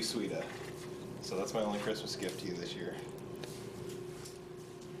I give you Sweden. So that's my only Christmas gift to you this year.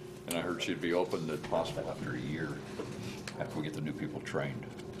 And I heard she'd be open to possible after a year, after we get the new people trained.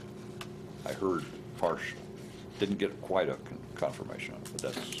 I heard partial. Didn't get quite a confirmation on it, but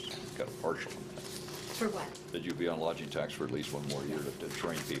that's got a partial on that. For what? That you'd be on lodging tax for at least 1 more year to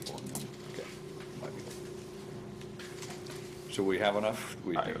train people. And then, okay, might be. So we have enough?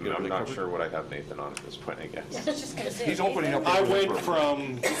 We get I'm everything not covered? sure what I have Nathan on at this point, I guess. I was just gonna say. He's opening up. I the went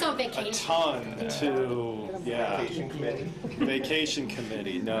program. from He's on a vacation. ton to, yeah. Vacation committee. Vacation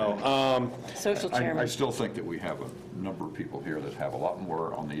committee, no. Social I chairman. still think that we have a number of people here that have a lot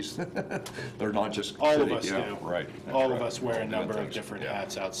more on these. They're not just. All of city- us yeah, do. Right. that's All of right. us wear a All number of things. different Yeah.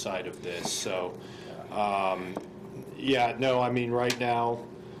 hats outside of this, so, yeah, no, I mean, right now,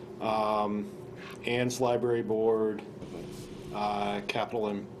 Ann's library board, capital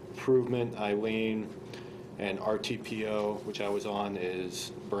improvement, Eileen, and RTPO, which I was on,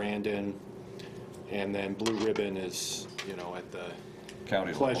 is Brandon, and then Blue Ribbon is, at the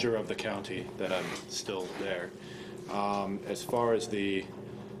County pleasure of the county that I'm still there. As far as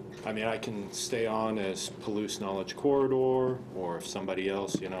I can stay on as Palouse Knowledge Corridor, or if somebody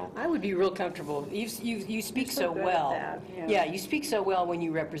else, I would be real comfortable. You speak You're so so good at well. that, yeah. Yeah, you speak so well when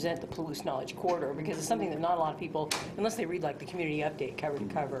you represent the Palouse Knowledge Corridor, because it's something that not a lot of people, unless they read like the community update cover to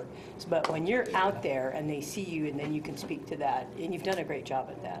cover. But when you're out there and they see you, and then you can speak to that, and you've done a great job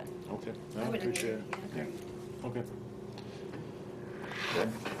at that. Okay, I I would agree. appreciate it. Yeah, agree. Okay.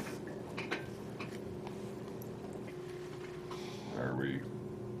 Are we,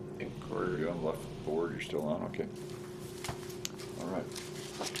 are you on left board, you're still on, okay. All right.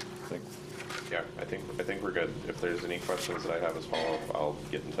 Yeah, I think we're good. If there's any questions that I have as follow-up, I'll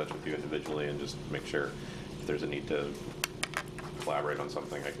get in touch with you individually and just make sure if there's a need to collaborate on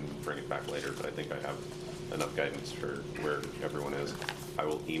something, I can bring it back later, but I think I have enough guidance for where everyone is. I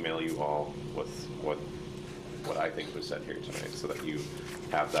will email you all with what I think was said here tonight, so that you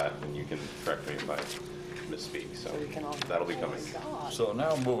have that and you can correct me if I misspeak, so that'll be coming. So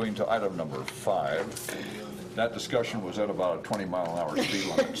now moving to item number 5. That discussion was at about a 20-mile-an-hour speed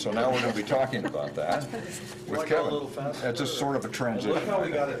limit, so now we're going to be talking about that with Wanna go a Kevin. little faster, It's a sort of a transition. Look how we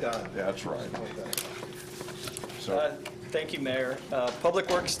got it done. Yeah, that's right. So, Thank you, Mayor. Public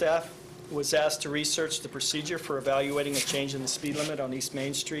Works staff was asked to research the procedure for evaluating a change in the speed limit on East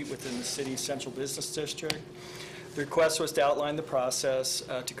Main Street within the city's central business district. The request was to outline the process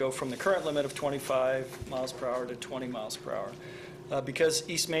to go from the current limit of 25 miles per hour to 20 miles per hour. Because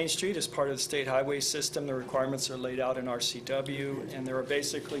East Main Street is part of the state highway system, the requirements are laid out in RCW, and there are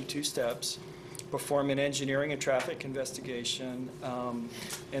basically 2 steps. perform an engineering and traffic investigation,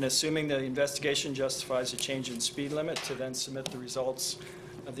 and assuming the investigation justifies a change in speed limit, to then submit the results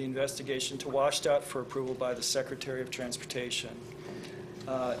of the investigation to WashDOT for approval by the Secretary of Transportation.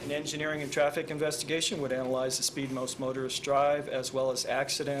 An engineering and traffic investigation would analyze the speed most motorists drive, as well as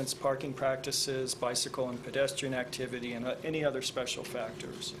accidents, parking practices, bicycle and pedestrian activity, and any other special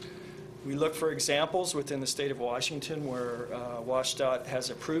factors. We look for examples within the state of Washington where WashDOT has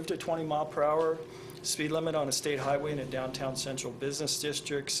approved a 20-mile-per-hour speed limit on a state highway in a downtown central business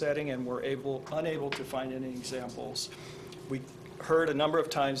district setting, and we're unable to find any examples. We heard a number of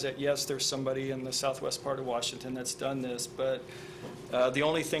times that, yes, there's somebody in the southwest part of Washington that's done this, but the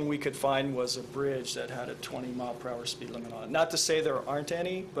only thing we could find was a bridge that had a 20-mile-per-hour speed limit on it. Not to say there aren't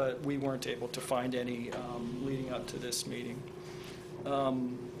any, but we weren't able to find any leading up to this meeting.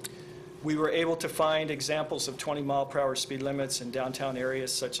 We were able to find examples of 20-mile-per-hour speed limits in downtown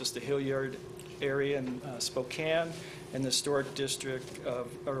areas such as the Hilliard area in Spokane and the historic district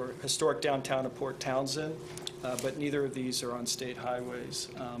or historic downtown of Port Townsend, but neither of these are on state highways.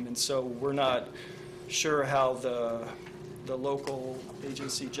 And so we're not sure how the local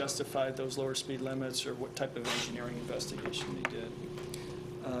agency justified those lower speed limits or what type of engineering investigation they did.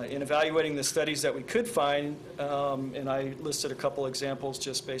 In evaluating the studies that we could find, and I listed a couple examples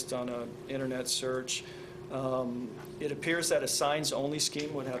just based on an internet search, it appears that a signs-only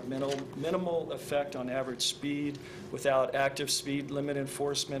scheme would have minimal effect on average speed without active speed limit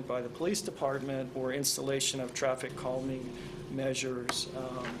enforcement by the police department or installation of traffic calming measures.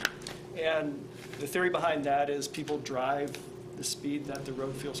 And the theory behind that is people drive the speed that the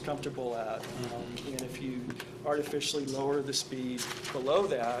road feels comfortable at. And if you artificially lower the speed below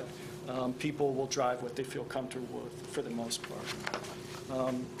that, people will drive what they feel comfortable with for the most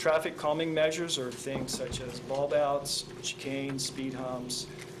part. Traffic calming measures are things such as bulb outs, chicanes, speed humps.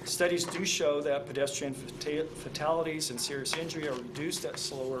 Studies do show that pedestrian fatalities and serious injury are reduced at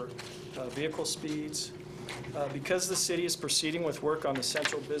slower vehicle speeds. Because the city is proceeding with work on the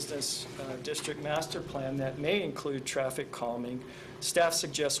central business district master plan that may include traffic calming, staff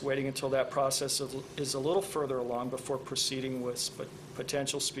suggests waiting until that process is a little further along before proceeding with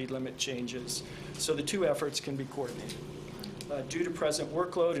potential speed limit changes, so the two efforts can be coordinated. Due to present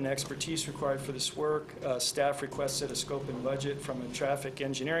workload and expertise required for this work, staff requested a scope and budget from a traffic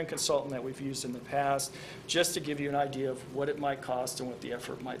engineering consultant that we've used in the past, just to give you an idea of what it might cost and what the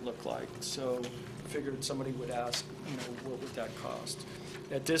effort might look like. So I figured somebody would ask, what would that cost?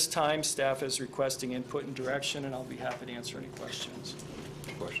 At this time, staff is requesting input and direction, and I'll be happy to answer any questions.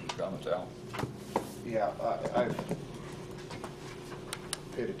 Questions, comments, Al? Yeah, I've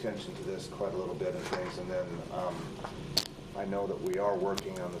paid attention to this quite a little bit and things, and then I know that we are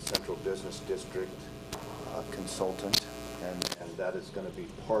working on the Central Business District consultant, and that is going to be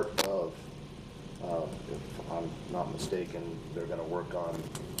part of, if I'm not mistaken, they're going to work on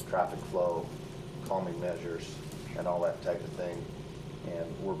traffic flow, calming measures, and all that type of thing. And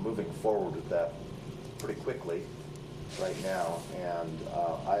we're moving forward with that pretty quickly right now, and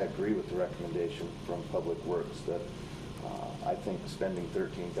I agree with the recommendation from Public Works that I think spending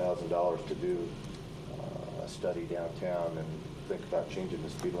 $13,000 to do a study downtown and think about changing the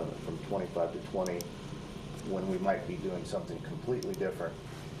speed limit from 25 to 20 when we might be doing something completely different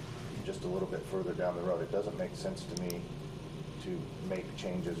just a little bit further down the road. It doesn't make sense to me to make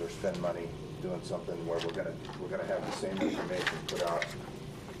changes or spend money doing something where we're gonna have the same information put out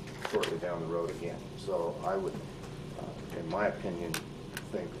shortly down the road again. So I would, in my opinion,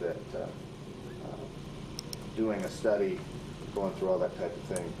 think that doing a study, going through all that type of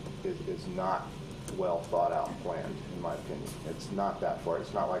thing is not well thought out and planned, in my opinion. It's not that far.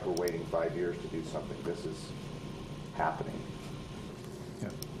 It's not like we're waiting 5 years to do something. This is happening. Yeah,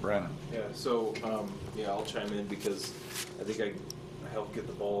 Brandon. Yeah, so, I'll chime in because I think I helped get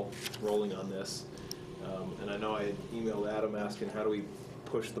the ball rolling on this. And I know I had emailed Adam asking how do we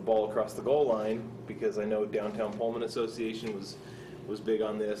push the ball across the goal line, because I know Downtown Pullman Association was big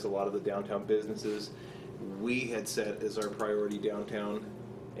on this, a lot of the downtown businesses. We had set as our priority downtown,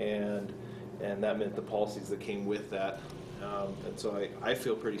 and that meant the policies that came with that. And so I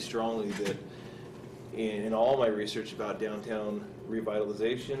feel pretty strongly that in all my research about downtown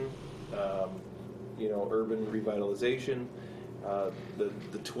revitalization, urban revitalization,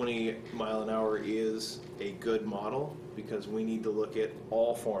 the 20 mile an hour is a good model, because we need to look at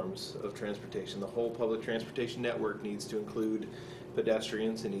all forms of transportation. The whole public transportation network needs to include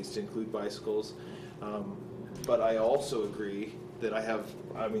pedestrians, it needs to include bicycles. But I also agree that I have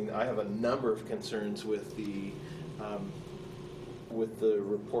a number of concerns with the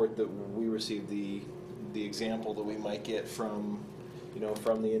report that we received, the example that we might get from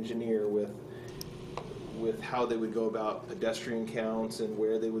the engineer with with how they would go about pedestrian counts and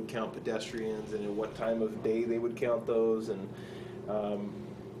where they would count pedestrians and at what time of day they would count those. And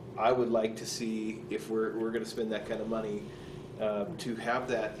I would like to see, if we're going to spend that kind of money, to have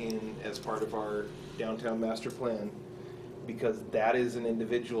that in as part of our downtown master plan, because that is an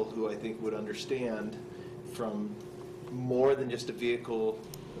individual who I think would understand from more than just a vehicle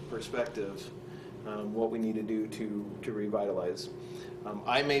perspective what we need to do to revitalize.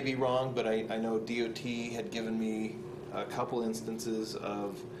 I may be wrong, but I know DOT had given me a couple instances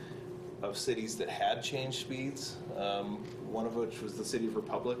of cities that had changed speeds, one of which was the City of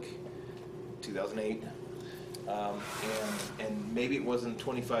Republic, 2008. And maybe it wasn't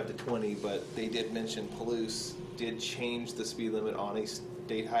 25 to 20, but they did mention Palouse did change the speed limit on a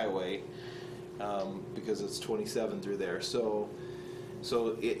state highway because it's 27 through there. So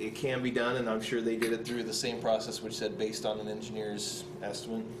it can be done, and I'm sure they did it through the same process, which said based on an engineer's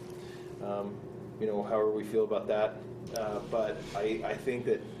estimate. However we feel about that. But I think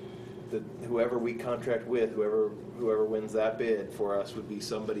that whoever we contract with, whoever wins that bid for us, would be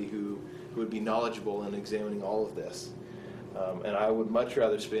somebody who would be knowledgeable in examining all of this. And I would much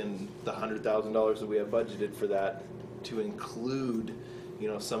rather spend the $100,000 that we have budgeted for that to include,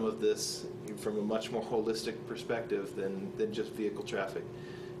 some of this from a much more holistic perspective than just vehicle traffic.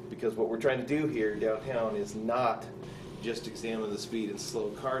 Because what we're trying to do here downtown is not just examine the speed and slow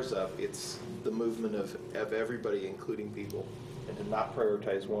cars up, it's the movement of everybody, including people, and to not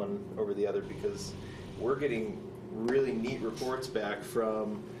prioritize one over the other, because we're getting really neat reports back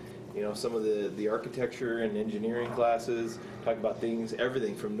from some of the architecture and engineering classes, talk about things,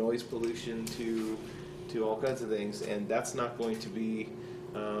 everything from noise pollution to all kinds of things, and that's not going to be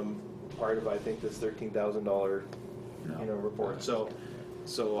part of, I think, this $13,000 report.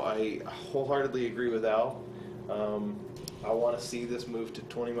 So I wholeheartedly agree with Al. I want to see this move to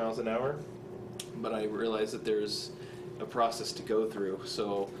 20 miles an hour, but I realize that there's a process to go through.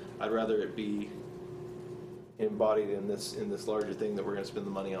 So I'd rather it be embodied in this larger thing that we're going to spend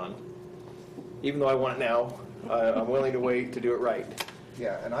the money on. Even though I want it now, I'm willing to wait to do it right.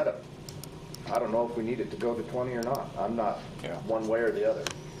 Yeah, and I don't know if we need it to go to 20 or not. I'm not one way or the other.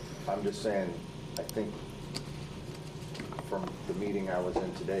 I'm just saying, I think from the meeting I was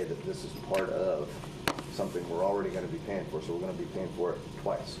in today that this is part of something we're already going to be paying for, so we're going to be paying for it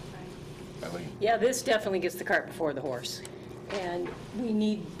twice. Yeah, this definitely gets the cart before the horse. And we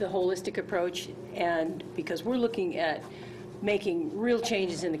need the holistic approach, and because we're looking at making real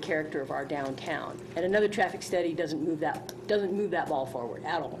changes in the character of our downtown. And another traffic study doesn't move that ball forward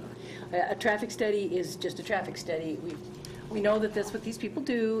at all. A traffic study is just a traffic study. We know that that's what these people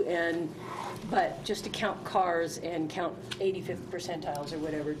do, but just to count cars and count 85th percentiles or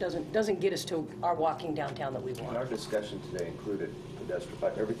whatever doesn't get us to our walking downtown that we want. And our discussion today included pedestrian,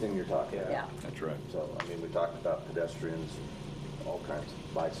 like everything you're talking about. Yeah. That's right. So, we talked about pedestrians, all kinds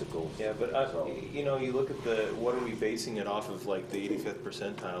of bicycles. Yeah, but you look at what are we basing it off of, like the 85th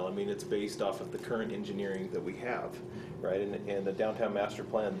percentile? It's based off of the current engineering that we have, right? And the downtown master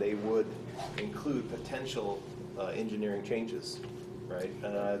plan, they would include potential engineering changes, right?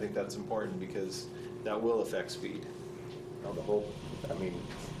 And I think that's important because that will affect speed. The whole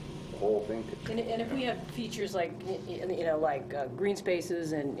thing. And if we have features like, green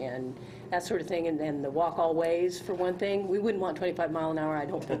spaces and that sort of thing, and the walk all ways, for one thing, we wouldn't want 25 mile an hour, I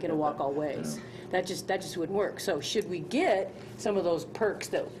don't think, in a walk all ways. That just wouldn't work. So should we get some of those perks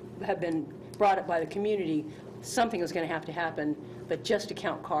that have been brought up by the community, something is going to have to happen, but just to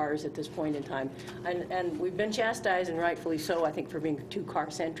count cars at this point in time. And we've been chastised, and rightfully so, I think, for being too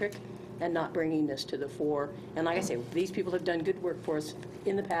car-centric and not bringing this to the fore. And like I say, these people have done good work for us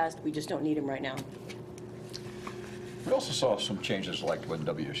in the past. We just don't need them right now. We also saw some changes like when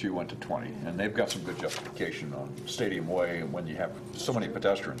WSU went to 20, and they've got some good justification on Stadium Way when you have so many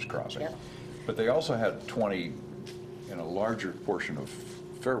pedestrians crossing. Yep. But they also had 20 in a larger portion of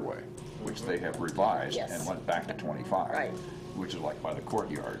Fairway, which they have revised and went back to 25. Right. Which is like by the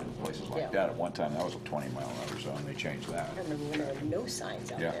courtyard and places like that. At one time, that was a 20 mile an hour zone. They changed that. I remember when there were no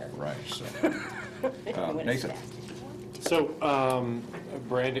signs out there. Yeah, right. So, When it's Nathan. fast. So,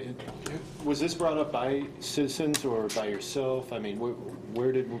 Brandon, was this brought up by citizens or by yourself?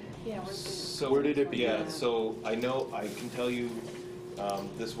 Where did it begin? Yeah, so I can tell you,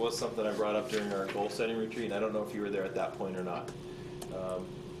 this was something I brought up during our goal setting retreat, and I don't know if you were there at that point or not.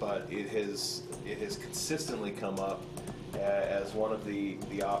 But it has consistently come up as one of the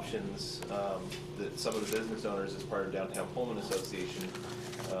options that some of the business owners, as part of Downtown Pullman Association,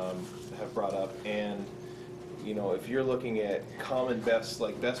 have brought up. And if you're looking at common best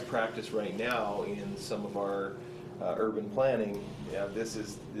practice right now in some of our urban planning, this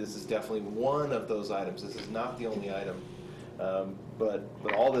is definitely one of those items. This is not the only item, but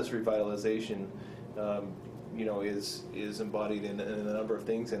all this revitalization, is embodied in a number of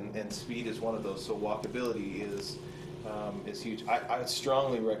things, and speed is one of those. So walkability is huge. I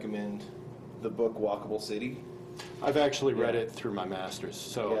strongly recommend the book Walkable City. I've actually read it through my master's,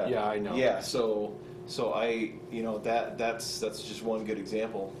 so yeah, I know. Yeah, so I, that's just one good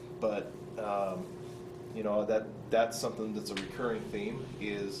example, but that's something that's a recurring theme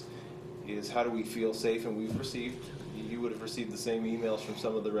is how do we feel safe? And you would have received the same emails from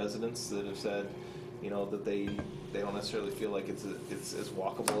some of the residents that have said, that they don't necessarily feel like it's as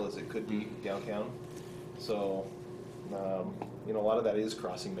walkable as it could be downtown. So, a lot of that is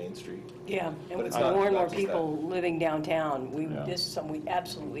crossing Main Street. Yeah, and But with it's not- more and not more just people living downtown, this is something we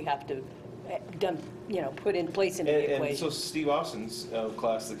absolutely have to put in place into the And equation. so Steve Austin's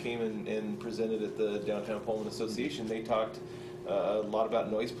class that came in and presented at the Downtown Pullman Association, they talked a lot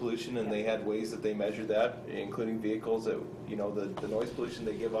about noise pollution, and they had ways that they measured that, including vehicles that, the noise pollution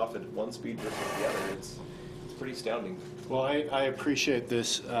they give off at one speed versus the other. It's pretty astounding. Well, I appreciate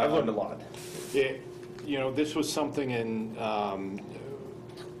this. I've learned a lot. This was something in,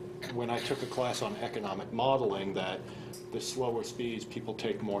 when I took a class on economic modeling, that the slower speeds, people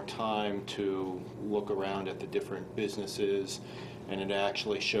take more time to look around at the different businesses, and it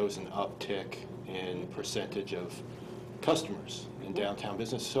actually shows an uptick in percentage of customers in downtown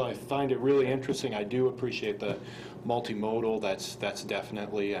business. So I find it really interesting. I do appreciate the multimodal. That's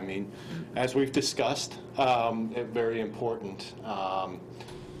definitely, as we've discussed, very important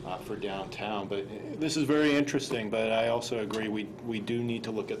for downtown. But this is very interesting, but I also agree we do need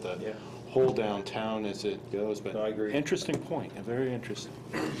to look at the whole downtown as it goes. But I agree. Interesting point, very interesting.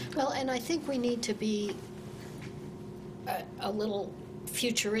 Well, and I think we need to be a little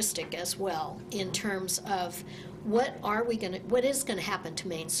futuristic as well in terms of what is going to happen to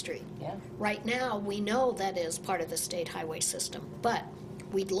Main Street. Yeah. Right now, we know that is part of the state highway system, but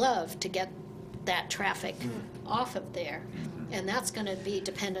we'd love to get that traffic off of there. And that's going to be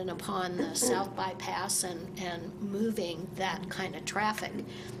dependent upon the south bypass and moving that kind of traffic.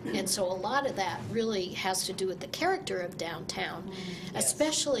 And so a lot of that really has to do with the character of downtown,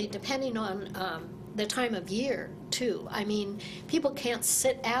 especially depending on the time of year, too. People can't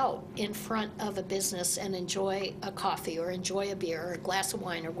sit out in front of a business and enjoy a coffee or enjoy a beer or a glass of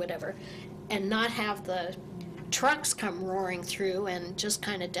wine or whatever and not have the trucks come roaring through and just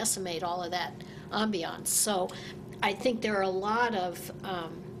kind of decimate all of that ambiance. So I think there are a lot of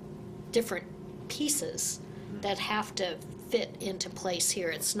different pieces that have to fit into place here.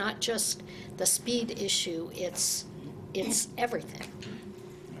 It's not just the speed issue, it's everything.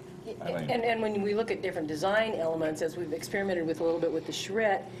 And when we look at different design elements, as we've experimented with a little bit with the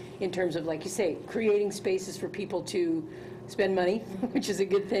charrette, in terms of, like you say, creating spaces for people to spend money, which is a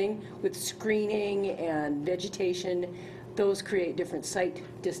good thing, with screening and vegetation, those create different sight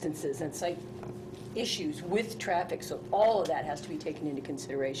distances and sight issues with traffic. So all of that has to be taken into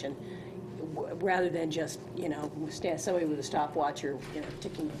consideration, rather than just, somebody with a stopwatch or,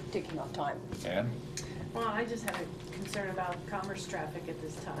 ticking off time. Ann? Well, I just have a concern about commerce traffic at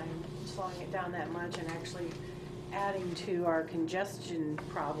this time, slowing it down that much and actually adding to our congestion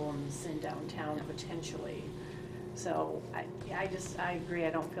problems in downtown potentially. So I agree. I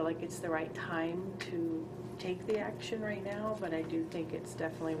don't feel like it's the right time to take the action right now, but I do think it's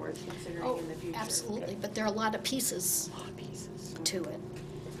definitely worth considering in the future. Absolutely, but there are a lot of pieces to it.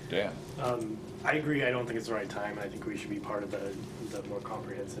 Dan? I agree. I don't think it's the right time. I think we should be part of the more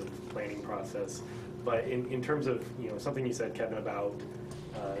comprehensive planning process. But in terms of, something you said, Kevin, about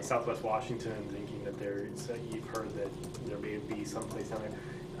Southwest Washington, thinking that you've heard that there may be someplace down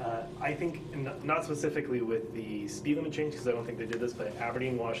there. I think, not specifically with the speed limit change, because I don't think they did this, but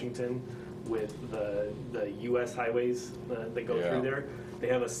Aberdeen, Washington, with the U.S. highways that go through there, they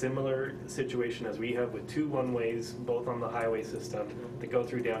have a similar situation as we have with 2 one-ways, both on the highway system, that go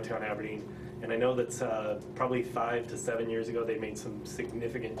through downtown Aberdeen. And I know that probably 5 to 7 years ago, they made some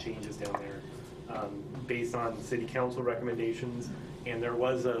significant changes down there based on city council recommendations, and there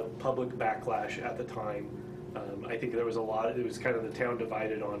was a public backlash at the time. I think there was it was kind of the town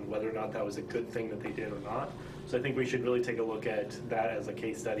divided on whether or not that was a good thing that they did or not. So I think we should really take a look at that as a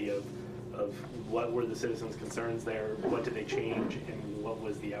case study of what were the citizens' concerns there, what did they change, and what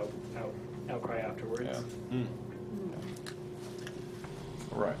was the outcry afterwards. Yeah.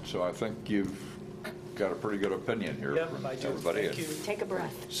 All right, so I think you've got a pretty good opinion here from everybody. Thank you. Take a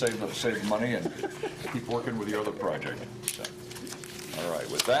breath. Save money and keep working with your other project. So, all right,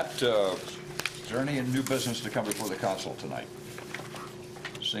 with that, is there any new business to come before the council tonight?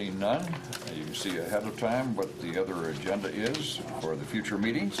 Seeing none, you can see ahead of time what the other agenda is for the future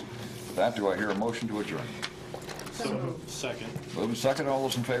meetings. With that, do I hear a motion to adjourn? Second. Moving second, all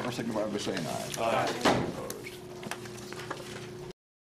those in favor signify by saying aye. Aye.